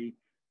naturally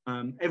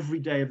every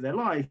day of their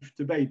life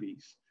to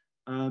babies.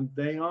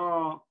 They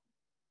are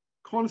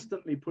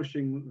constantly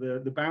pushing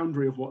the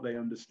boundary of what they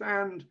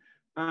understand,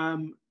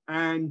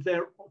 and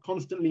they're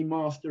constantly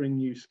mastering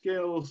new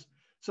skills.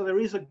 So there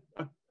is a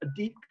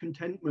deep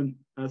contentment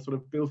sort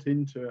of built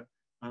into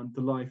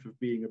the life of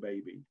being a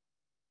baby.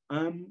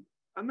 And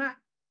that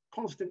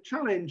constant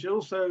challenge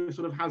also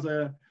sort of has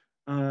a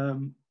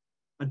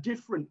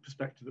different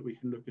perspective that we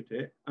can look at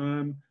it.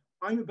 I'm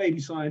a baby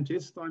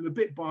scientist. I'm a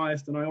bit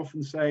biased, and I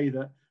often say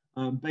that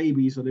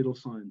babies are little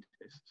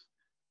scientists.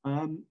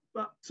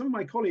 But some of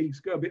my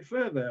colleagues go a bit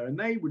further, and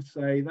they would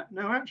say that,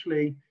 no,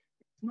 actually,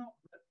 it's not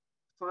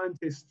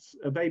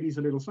that babies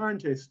are little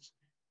scientists.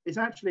 It's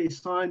actually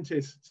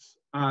scientists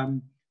are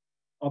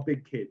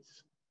big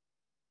kids.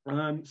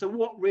 So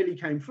what really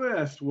came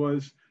first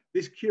was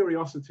this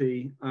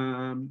curiosity,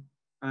 and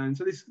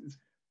so this is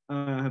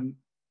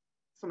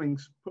something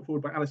put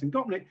forward by Alison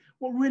Gopnik.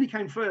 What really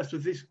came first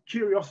was this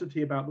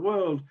curiosity about the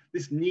world,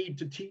 this need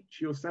to teach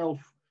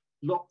yourself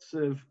lots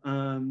of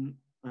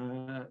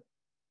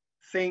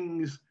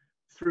things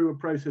through a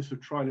process of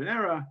trial and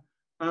error,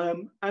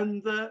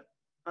 and that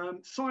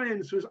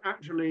science was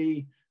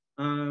actually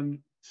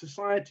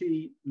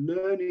society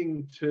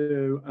learning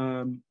to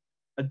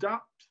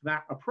adopt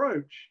that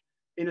approach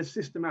in a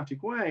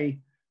systematic way.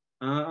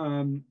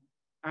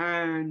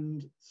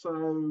 And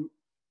so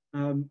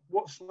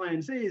what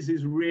science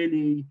is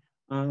really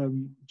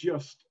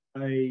just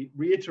a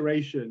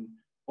reiteration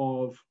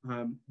of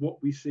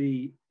what we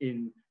see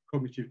in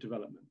cognitive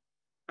development.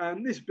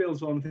 And this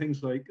builds on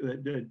things like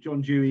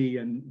John Dewey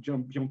and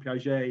Jean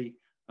Piaget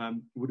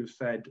would have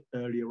said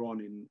earlier on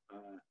in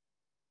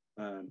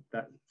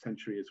that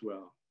century as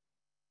well.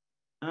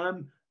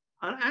 And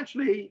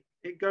actually,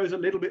 it goes a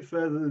little bit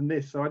further than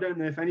this. So I don't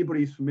know if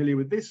anybody's familiar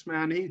with this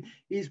man.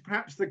 He's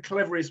perhaps the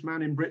cleverest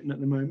man in Britain at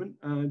the moment,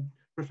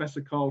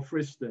 Professor Carl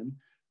Friston.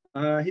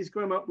 He's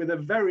come up with a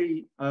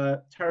very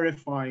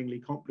terrifyingly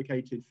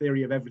complicated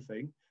theory of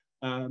everything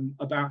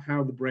about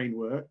how the brain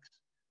works.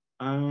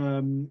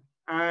 Probably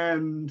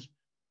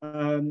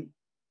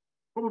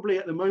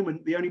at the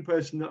moment, the only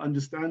person that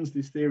understands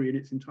this theory in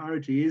its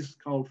entirety is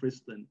Carl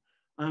Friston.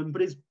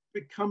 But it's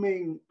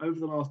becoming, over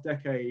the last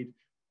decade,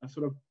 a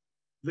sort of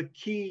the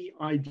key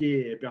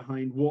idea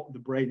behind what the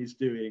brain is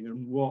doing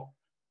and what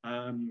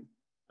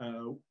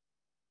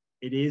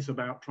it is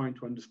about trying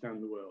to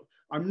understand the world.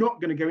 I'm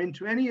not going to go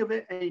into any of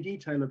it, any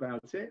detail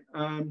about it,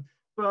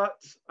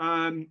 but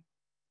I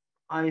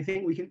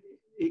think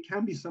it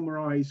can be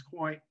summarized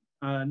quite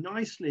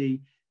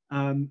nicely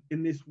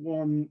in this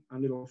one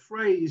little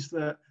phrase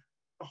that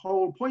the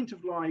whole point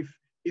of life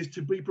is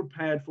to be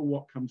prepared for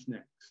what comes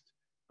next.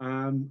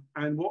 And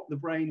what the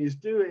brain is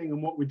doing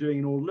and what we're doing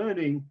in all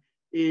learning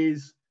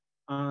is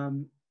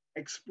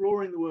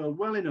exploring the world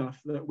well enough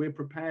that we're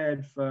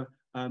prepared for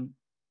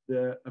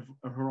the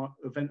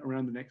event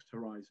around the next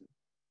horizon.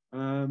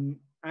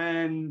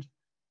 And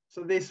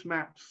so this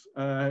maps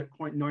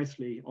quite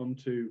nicely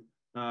onto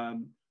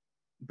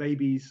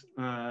babies'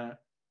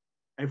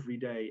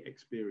 everyday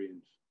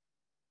experience.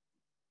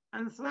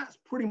 And so that's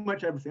pretty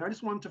much everything. I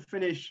just want to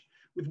finish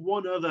with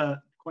one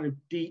other kind of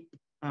deep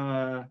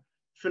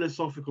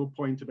philosophical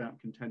point about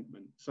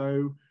contentment.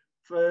 So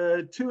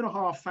for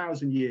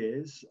 2,500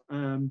 years,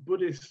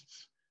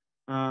 Buddhists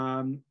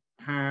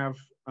have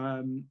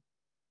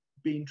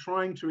been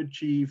trying to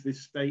achieve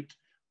this state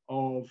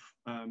of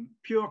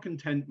pure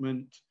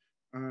contentment,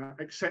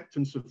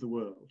 acceptance of the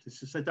world.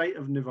 It's a state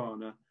of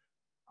nirvana.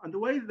 And the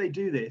way that they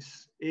do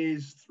this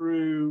is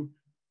through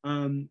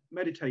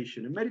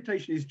meditation. And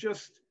meditation is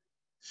just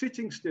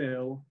sitting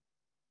still,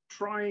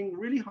 trying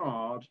really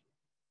hard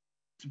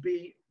to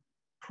be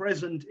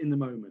present in the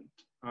moment.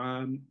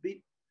 The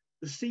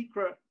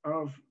secret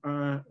of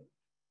the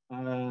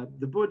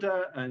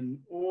Buddha and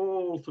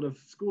all sort of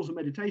schools of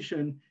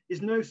meditation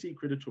is no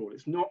secret at all.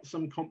 It's not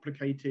some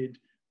complicated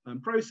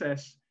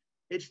process.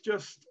 It's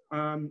just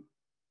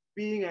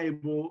being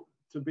able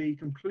to be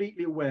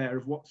completely aware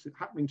of what's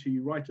happening to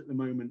you right at the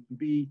moment and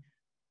be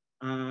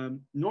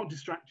not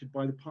distracted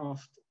by the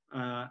past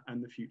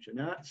and the future.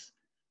 Now that's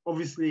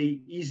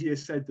obviously easier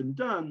said than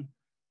done.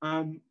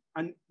 And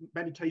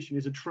meditation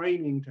is a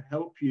training to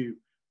help you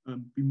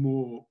be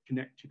more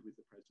connected with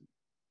the present.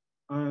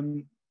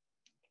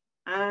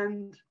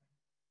 And,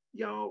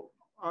 you know,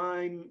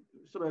 I'm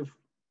sort of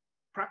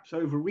perhaps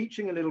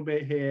overreaching a little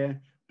bit here,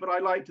 but I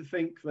like to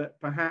think that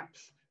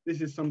perhaps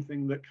this is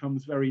something that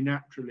comes very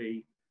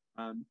naturally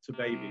to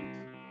babies.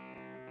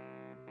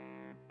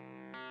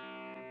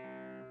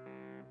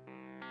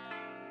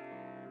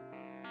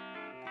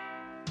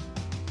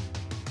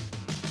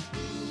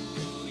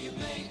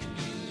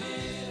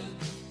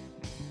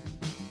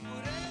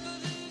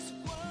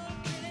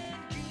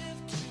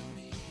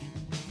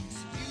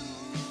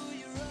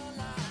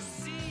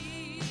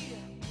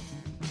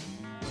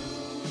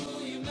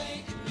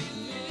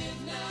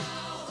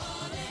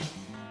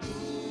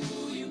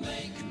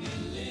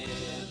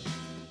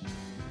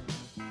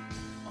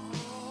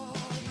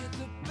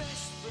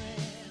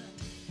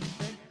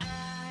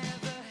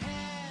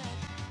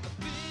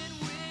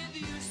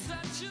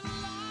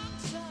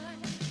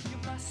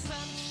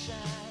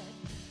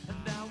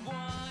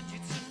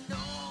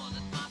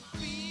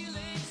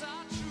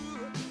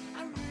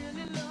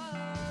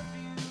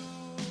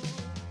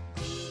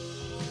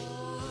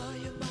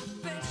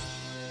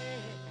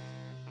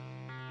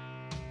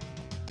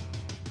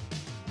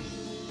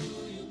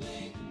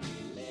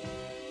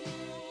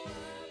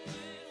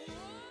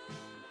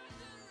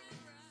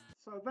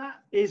 So that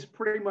is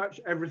pretty much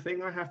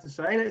everything I have to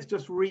say. Let's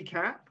just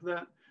recap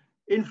that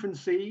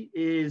infancy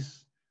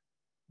is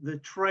the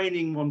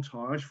training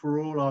montage for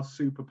all our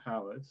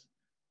superpowers.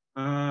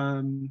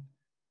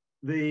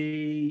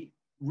 The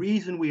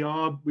reason we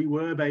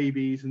were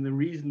babies and the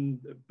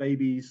reason that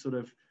babies sort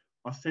of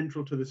are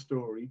central to the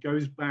story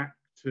goes back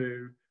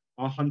to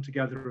our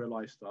hunter-gatherer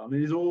lifestyle. And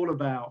it is all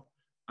about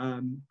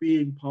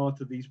being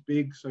part of these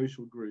big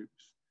social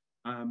groups.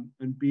 And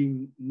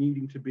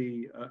needing to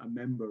be a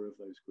member of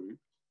those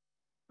groups.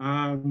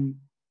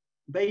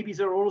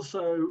 Babies are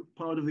also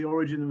part of the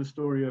origin of the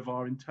story of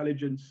our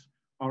intelligence,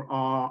 our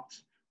art,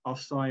 our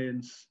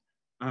science,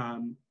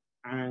 and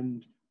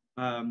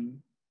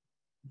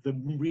the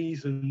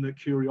reason that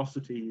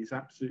curiosity is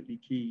absolutely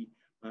key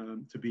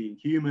to being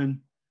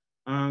human,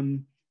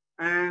 and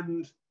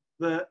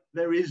that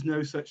there is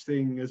no such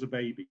thing as a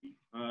baby.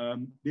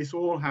 This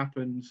all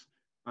happens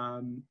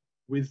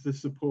with the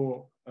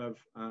support of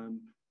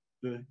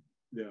the,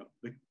 the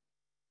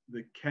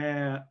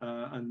care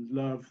and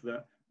love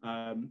that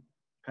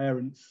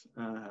parents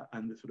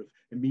and the sort of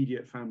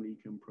immediate family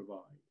can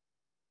provide.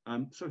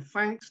 So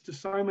thanks to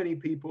so many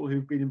people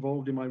who've been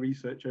involved in my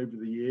research over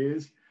the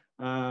years,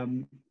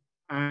 and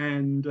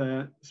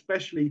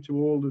especially to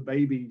all the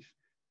babies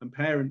and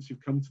parents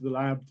who've come to the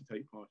lab to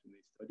take part in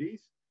these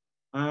studies.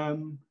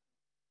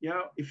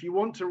 Yeah, if you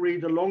want to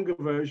read a longer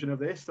version of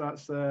this,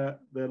 that's the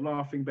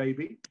Laughing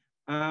Baby,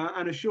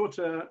 and a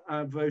shorter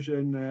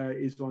version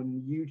is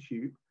on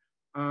YouTube.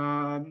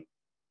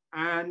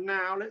 And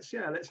now let's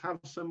have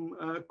some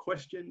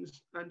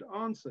questions and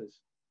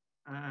answers.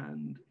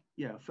 And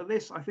yeah, for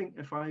this, I think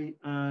if I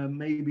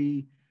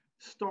maybe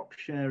stop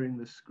sharing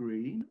the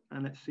screen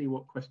and let's see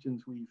what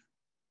questions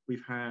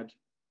we've had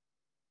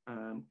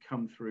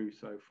come through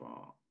so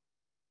far.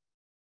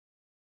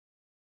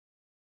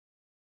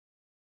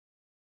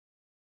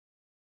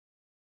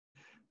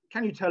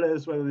 Can you tell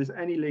us whether there's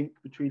any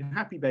link between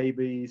happy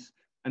babies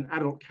and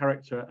adult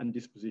character and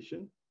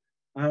disposition?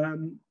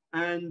 And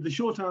the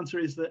short answer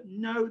is that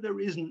no, there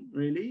isn't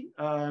really.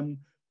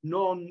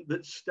 None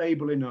that's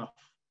stable enough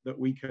that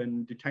we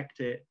can detect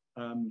it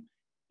in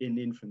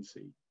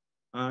infancy.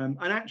 And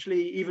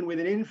actually, even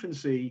within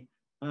infancy,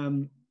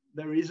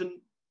 there is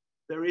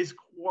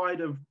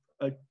quite a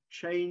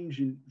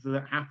change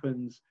that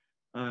happens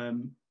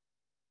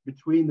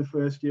between the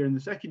first year and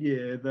the second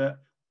year that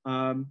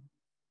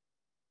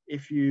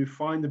if you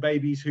find the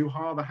babies who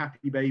are the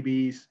happy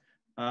babies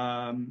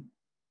at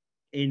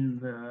 8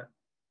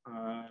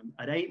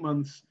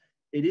 months,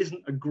 it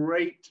isn't a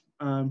great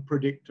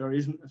predictor,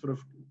 isn't a sort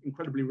of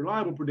incredibly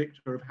reliable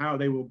predictor of how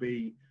they will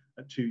be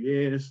at 2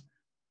 years.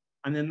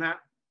 And then that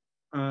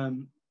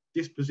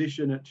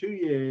disposition at 2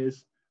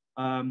 years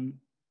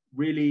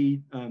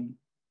really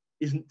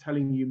isn't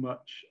telling you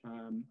much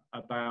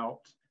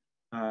about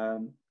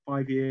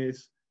 5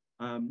 years.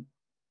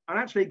 And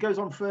actually, it goes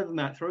on further than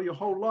that through your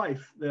whole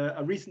life.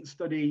 A recent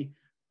study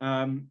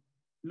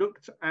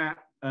looked at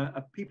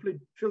people who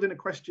filled in a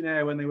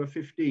questionnaire when they were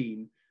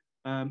 15,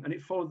 and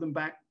it followed them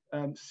back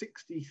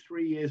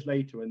 63 years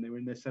later when they were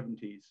in their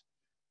 70s.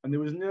 And there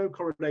was no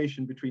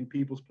correlation between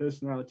people's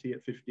personality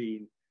at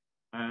 15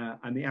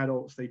 and the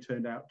adults they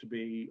turned out to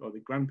be, or the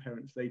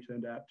grandparents they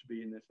turned out to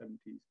be in their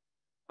 70s.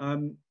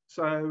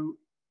 So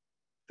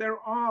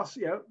there are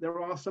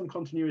some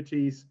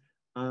continuities,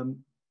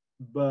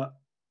 but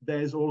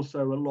there's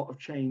also a lot of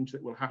change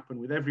that will happen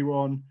with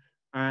everyone.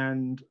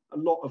 And a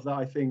lot of that,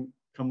 I think,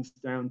 comes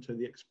down to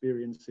the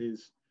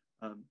experiences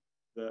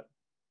that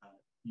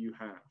you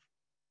have.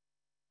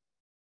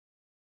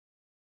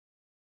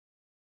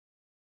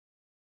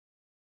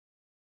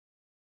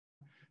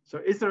 So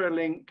is there a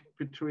link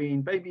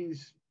between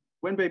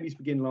when babies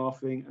begin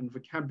laughing and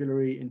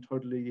vocabulary in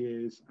toddler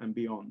years and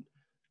beyond?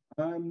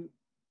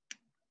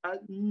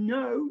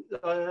 No,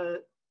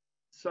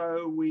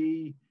 so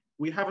we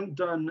haven't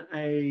done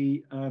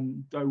a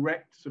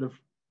direct sort of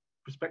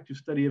prospective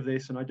study of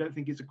this, and I don't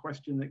think it's a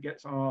question that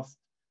gets asked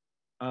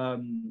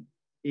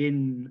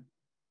in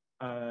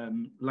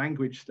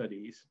language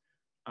studies.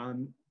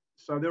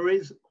 So there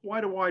is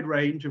quite a wide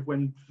range of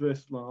when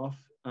first laugh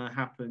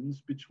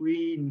happens,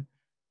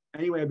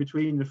 anywhere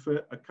between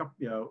a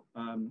couple,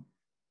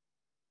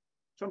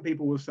 some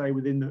people will say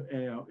within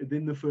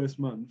the first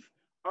month,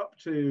 up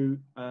to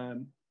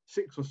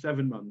 6 or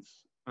 7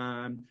 months,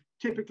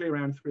 typically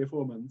around 3 or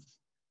 4 months.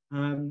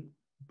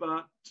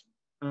 But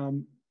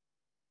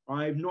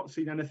I've not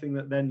seen anything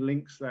that then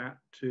links that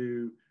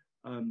to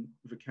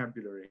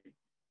vocabulary,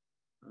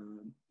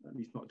 at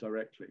least not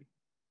directly.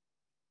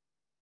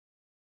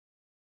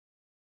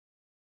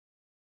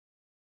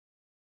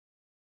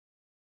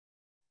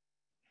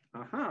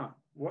 Aha,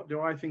 what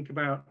do I think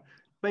about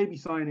baby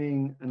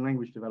signing and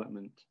language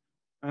development?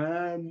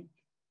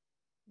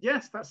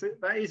 Yes, that's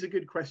it. That is a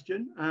good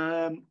question.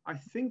 I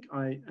think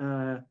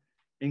I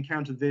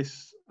encountered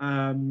this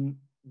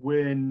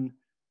when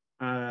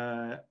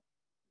I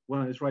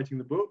was writing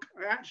the book.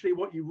 Actually,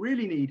 what you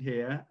really need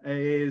here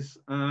is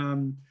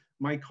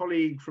my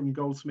colleague from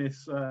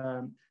Goldsmith's,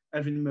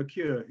 Evan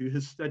Mercure, who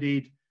has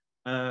studied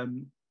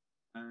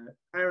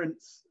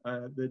parents,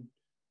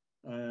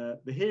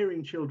 the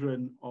hearing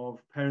children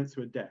of parents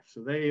who are deaf.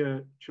 So they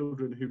are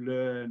children who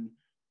learn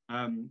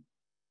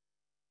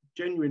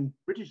genuine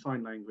British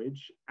Sign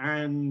Language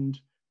and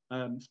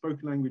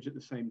spoken language at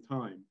the same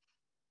time.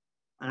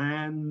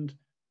 And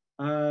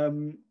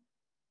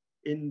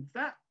in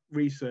that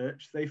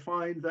research, they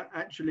find that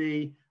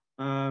actually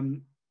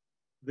the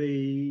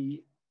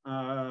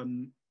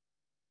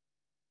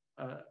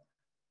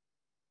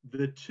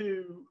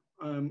two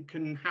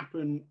can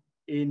happen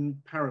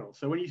in parallel.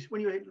 So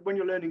when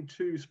you're learning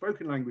 2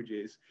 spoken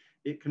languages,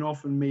 it can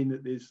often mean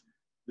that there's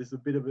a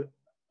bit of a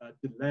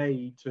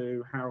delay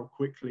to how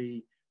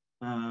quickly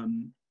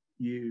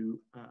you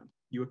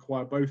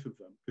acquire both of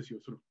them, because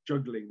you're sort of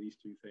juggling these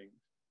 2 things.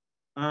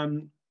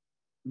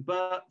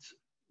 But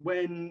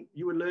when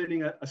you were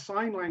learning a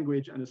sign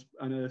language and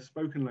a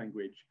spoken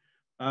language,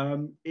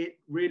 it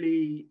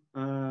really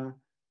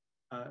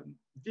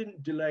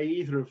didn't delay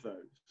either of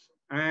those.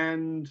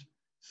 And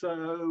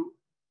so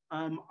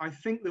I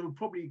think there were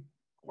probably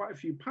quite a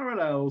few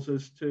parallels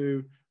as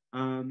to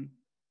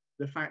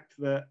the fact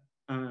that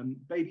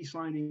baby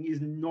signing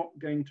is not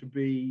going to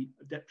be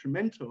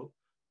detrimental.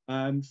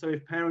 So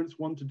if parents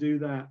want to do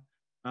that,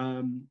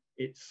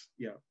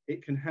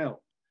 it can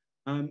help.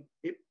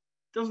 It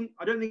doesn't,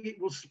 I don't think it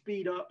will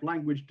speed up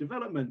language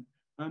development,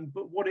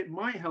 but what it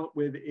might help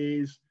with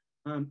is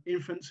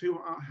infants who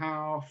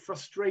are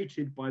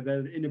frustrated by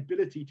their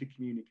inability to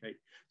communicate.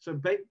 So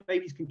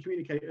babies can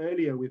communicate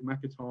earlier with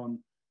Makaton,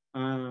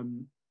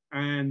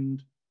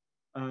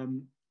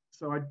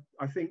 so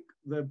I think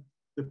the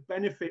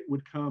benefit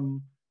would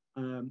come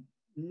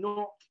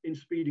not in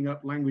speeding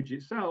up language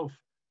itself,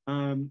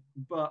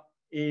 but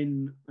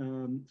in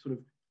sort of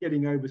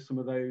getting over some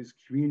of those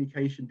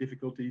communication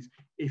difficulties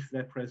if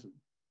they're present.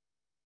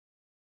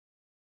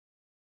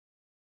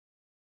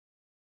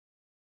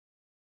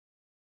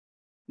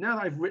 Now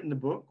that I've written the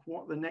book,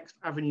 what are the next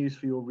avenues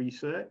for your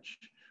research?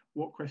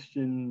 What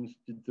questions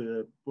did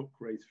the book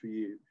raise for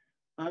you?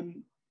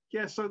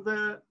 Yeah, so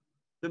the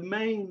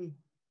main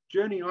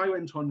journey I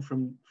went on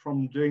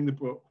from doing the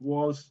book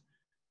was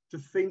to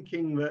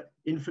thinking that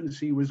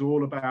infancy was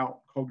all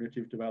about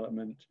cognitive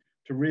development,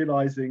 to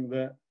realizing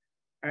that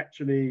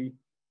actually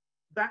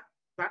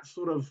that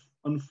sort of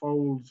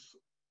unfolds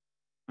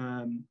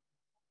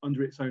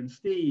under its own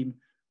steam,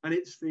 and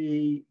it's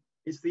the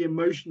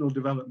emotional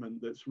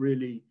development that's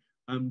really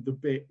the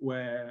bit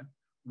where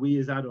we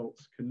as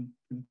adults can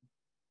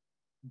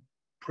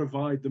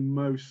provide the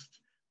most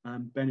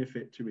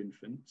benefit to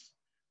infants.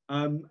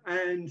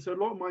 And so a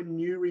lot of my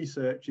new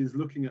research is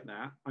looking at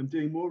that. I'm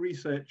doing more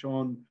research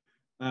on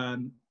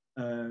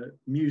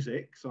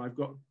music. So I've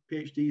got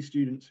PhD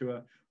students who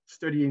are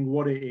studying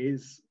what it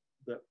is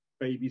that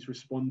babies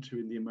respond to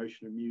in the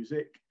emotion of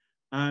music.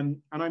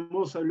 And I'm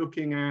also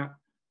looking at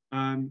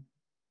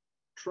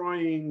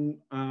trying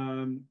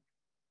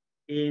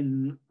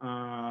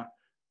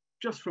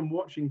just from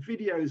watching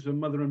videos of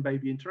mother and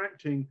baby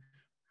interacting,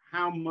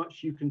 how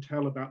much you can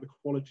tell about the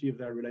quality of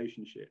their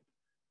relationship.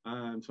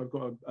 So I've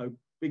got a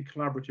big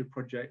collaborative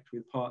project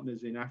with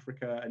partners in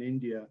Africa and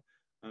India,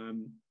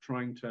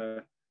 trying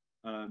to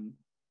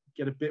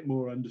get a bit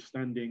more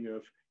understanding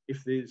of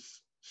if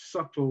there's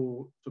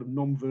subtle sort of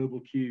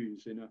non-verbal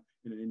cues in an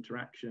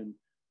interaction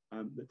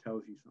that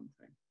tells you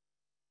something.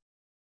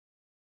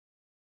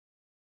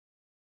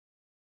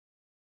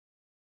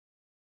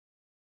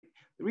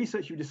 The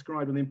research you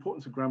described on the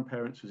importance of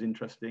grandparents was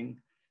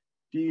interesting.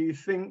 Do you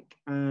think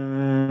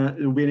there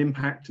will be an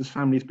impact as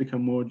families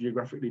become more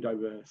geographically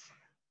diverse?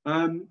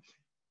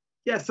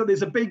 Yeah, so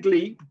there's a big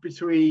leap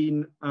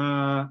between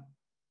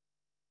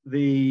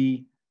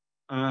the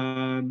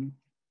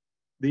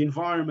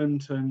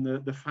environment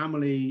and the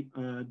family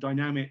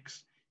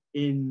dynamics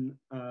in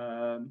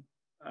a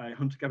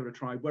hunter-gatherer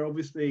tribe, where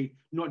obviously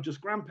not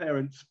just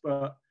grandparents,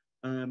 but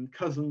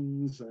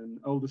cousins and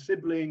older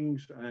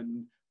siblings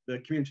and the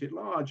community at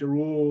large are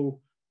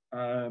all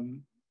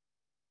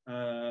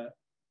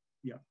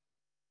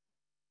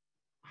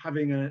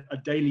having a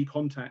daily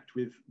contact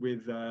with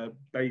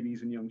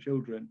babies and young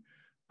children.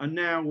 And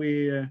now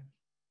we're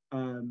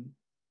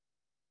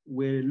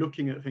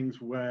looking at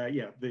things where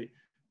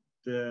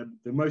the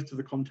most of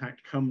the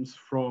contact comes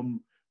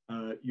from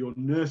your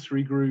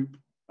nursery group,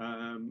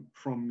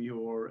 from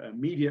your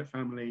immediate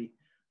family,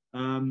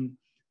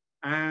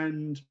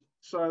 and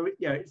so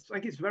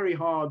it's very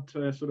hard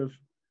to sort of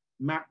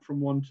map from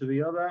one to the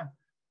other,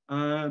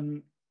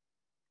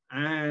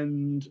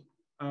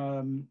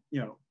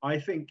 I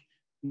think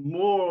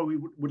more we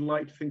would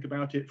like to think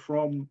about it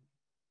from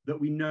that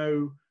we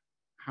know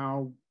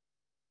how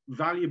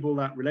valuable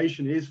that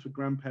relation is for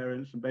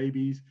grandparents and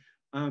babies,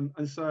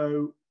 and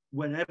so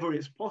whenever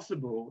it's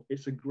possible,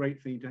 it's a great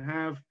thing to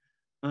have,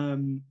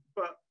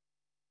 but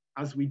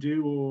as we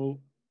do all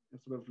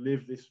sort of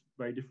live this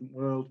very different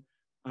world,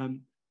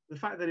 the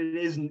fact that it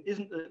isn't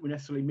that we're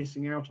necessarily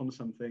missing out on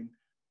something.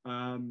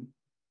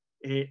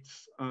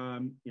 It's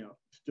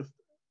just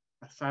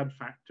a sad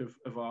fact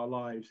of our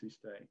lives this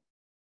day.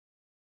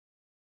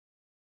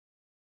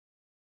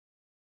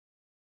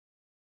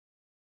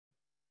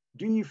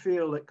 Do you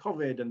feel that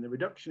COVID and the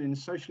reduction in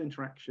social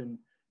interaction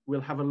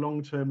will have a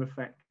long-term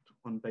effect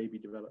on baby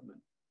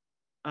development?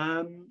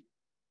 I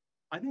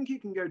think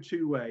it can go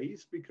two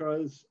ways,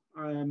 because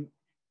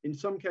in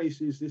some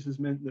cases this has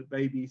meant that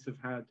babies have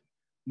had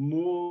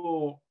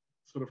more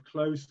sort of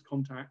close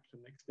contact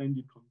and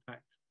extended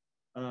contact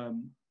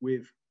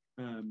with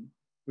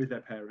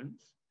their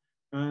parents.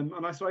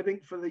 So I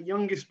think for the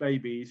youngest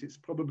babies, it's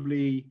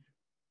probably,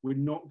 we're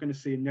not going to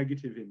see a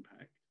negative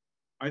impact.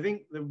 I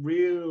think the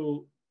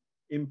real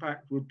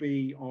impact would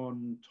be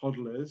on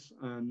toddlers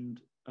and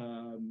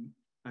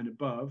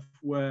above,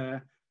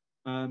 where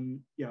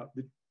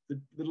the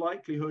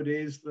likelihood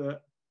is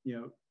that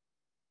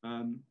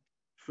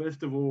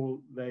first of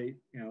all, they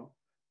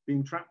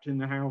being trapped in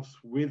the house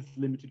with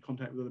limited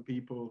contact with other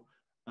people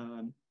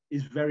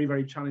is very,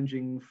 very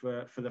challenging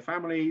for the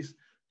families.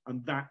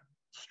 that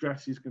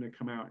stress is going to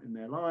come out in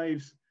their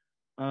lives.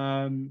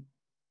 And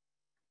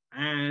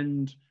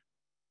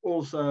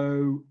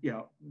also,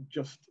 yeah,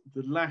 just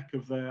the lack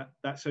of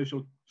that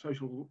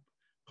social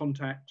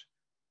contact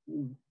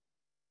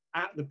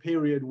at the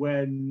period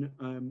when,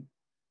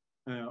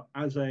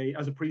 as a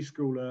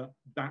preschooler,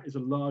 that is a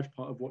large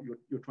part of what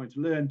you're trying to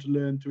learn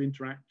to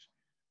interact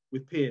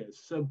with peers.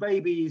 So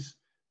babies,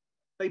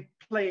 they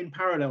play in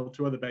parallel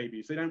to other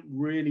babies. They don't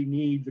really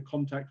need the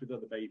contact with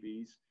other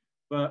babies,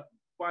 but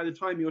by the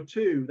time you're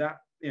 2,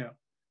 that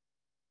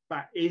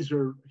is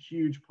a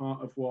huge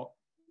part of what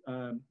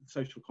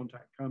social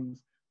contact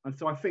comes. And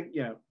so I think,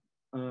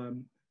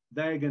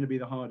 they're going to be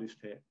the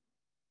hardest hit.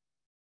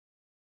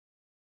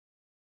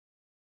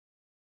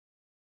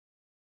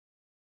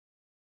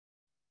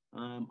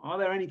 Are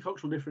there any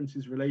cultural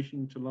differences in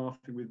relation to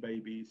laughing with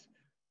babies?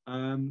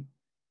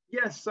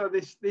 Yes, so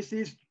this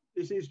is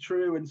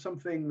true, and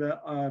something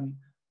that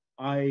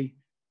I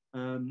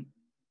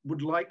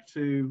would like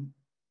to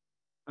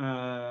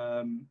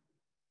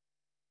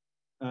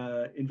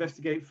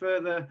investigate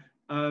further.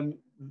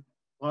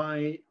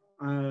 I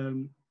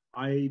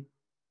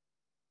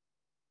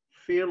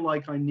feel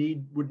like I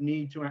would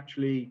need to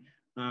actually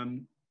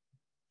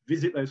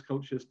visit those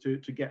cultures to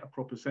get a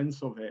proper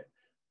sense of it.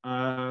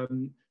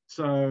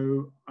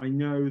 So I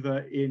know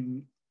that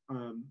in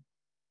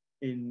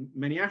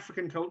many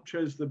African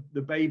cultures,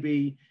 the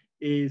baby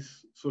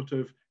is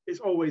it's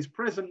always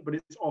present, but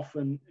it's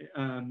often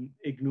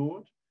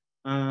ignored.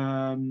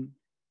 And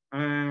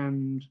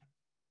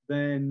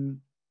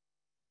then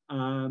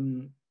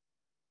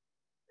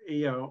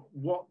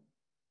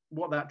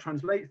what that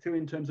translates to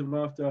in terms of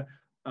laughter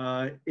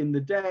in the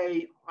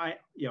day,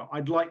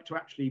 I'd like to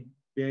actually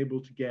be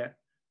able to get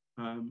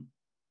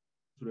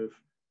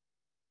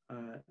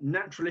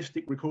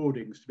naturalistic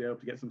recordings to be able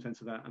to get some sense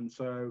of that, and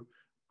so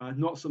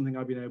not something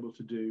I've been able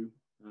to do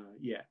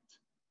yet.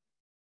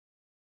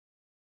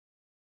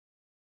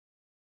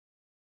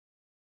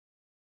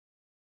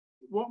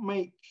 What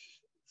makes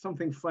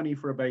something funny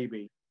for a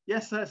baby?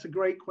 Yes, that's a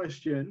great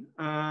question.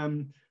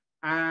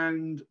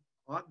 And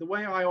the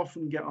way I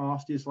often get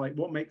asked is like,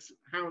 what's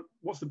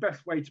the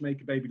best way to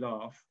make a baby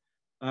laugh?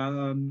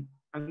 And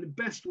the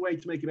best way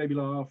to make a baby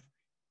laugh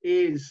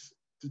is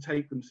to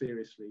take them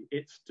seriously.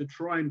 It's to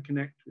try and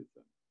connect with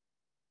them.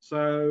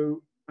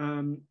 So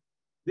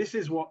this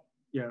is what,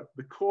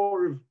 the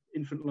core of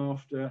infant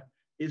laughter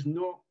is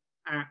not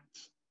at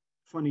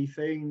funny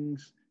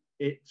things.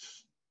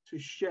 It's to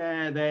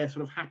share their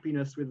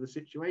happiness with the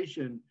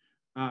situation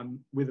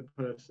with a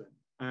person.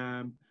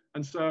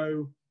 And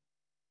so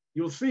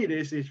you'll see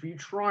this if you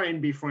try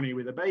and be funny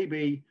with a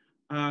baby,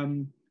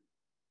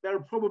 they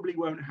probably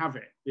won't have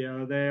it.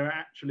 They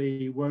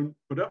actually won't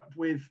put up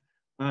with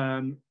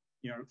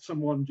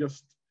someone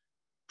just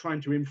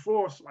trying to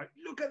enforce, like,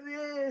 look at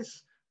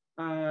this,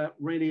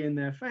 really in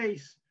their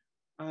face.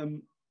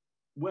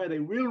 Where they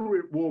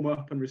will warm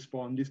up and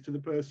respond is to the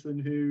person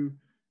who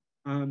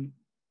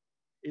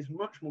is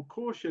much more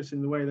cautious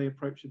in the way they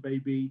approach the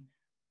baby,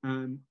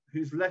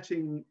 who's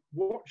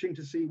watching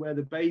to see where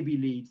the baby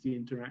leads the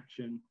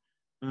interaction.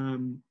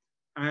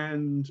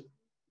 And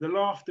the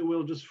laughter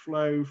will just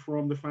flow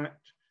from the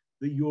fact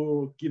that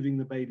you're giving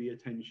the baby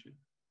attention.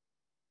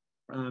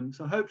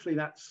 So hopefully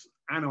that's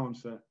an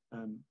answer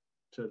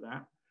to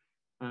that.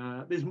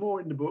 There's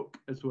more in the book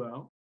as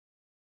well.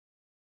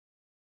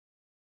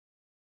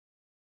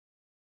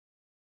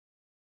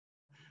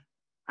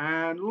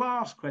 And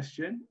last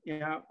question,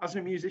 as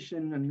a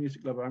musician and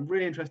music lover, I'm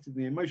really interested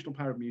in the emotional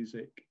power of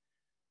music.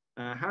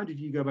 How did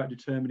you go about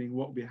determining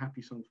what would be a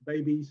happy song for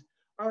babies?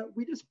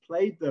 We just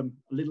played them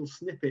little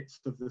snippets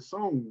of the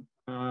song.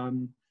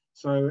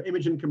 So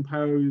Imogen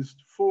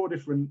composed 4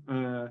 different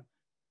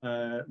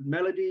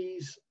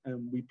melodies,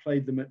 and we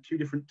played them at 2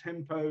 different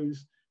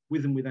tempos,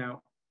 with and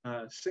without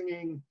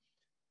singing.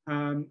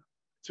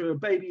 So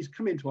babies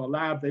come into our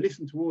lab, they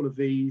listen to all of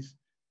these,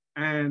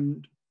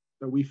 and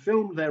so we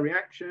filmed their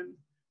reaction.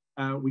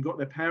 We got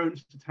their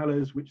parents to tell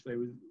us which they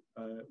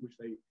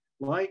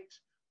liked.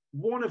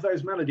 One of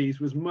those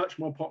melodies was much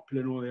more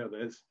popular than all the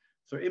others.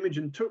 So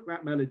Imogen took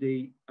that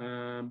melody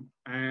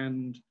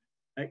and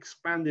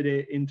expanded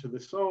it into the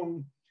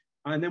song.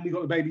 And then we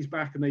got the babies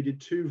back and they did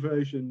 2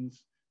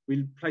 versions.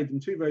 We played them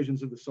 2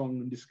 versions of the song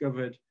and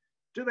discovered,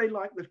 do they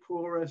like the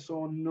chorus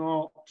or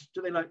not?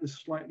 Do they like the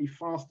slightly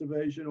faster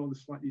version or the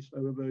slightly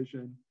slower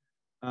version?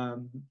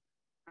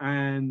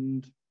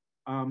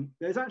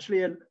 There's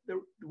actually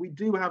we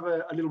do have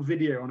a little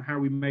video on how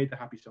we made the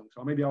happy song.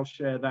 So maybe I'll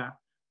share that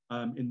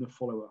in the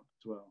follow-up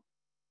as well.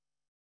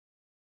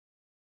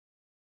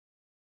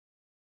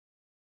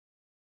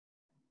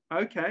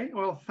 Okay,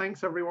 well,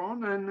 thanks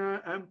everyone,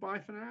 and bye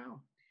for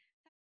now.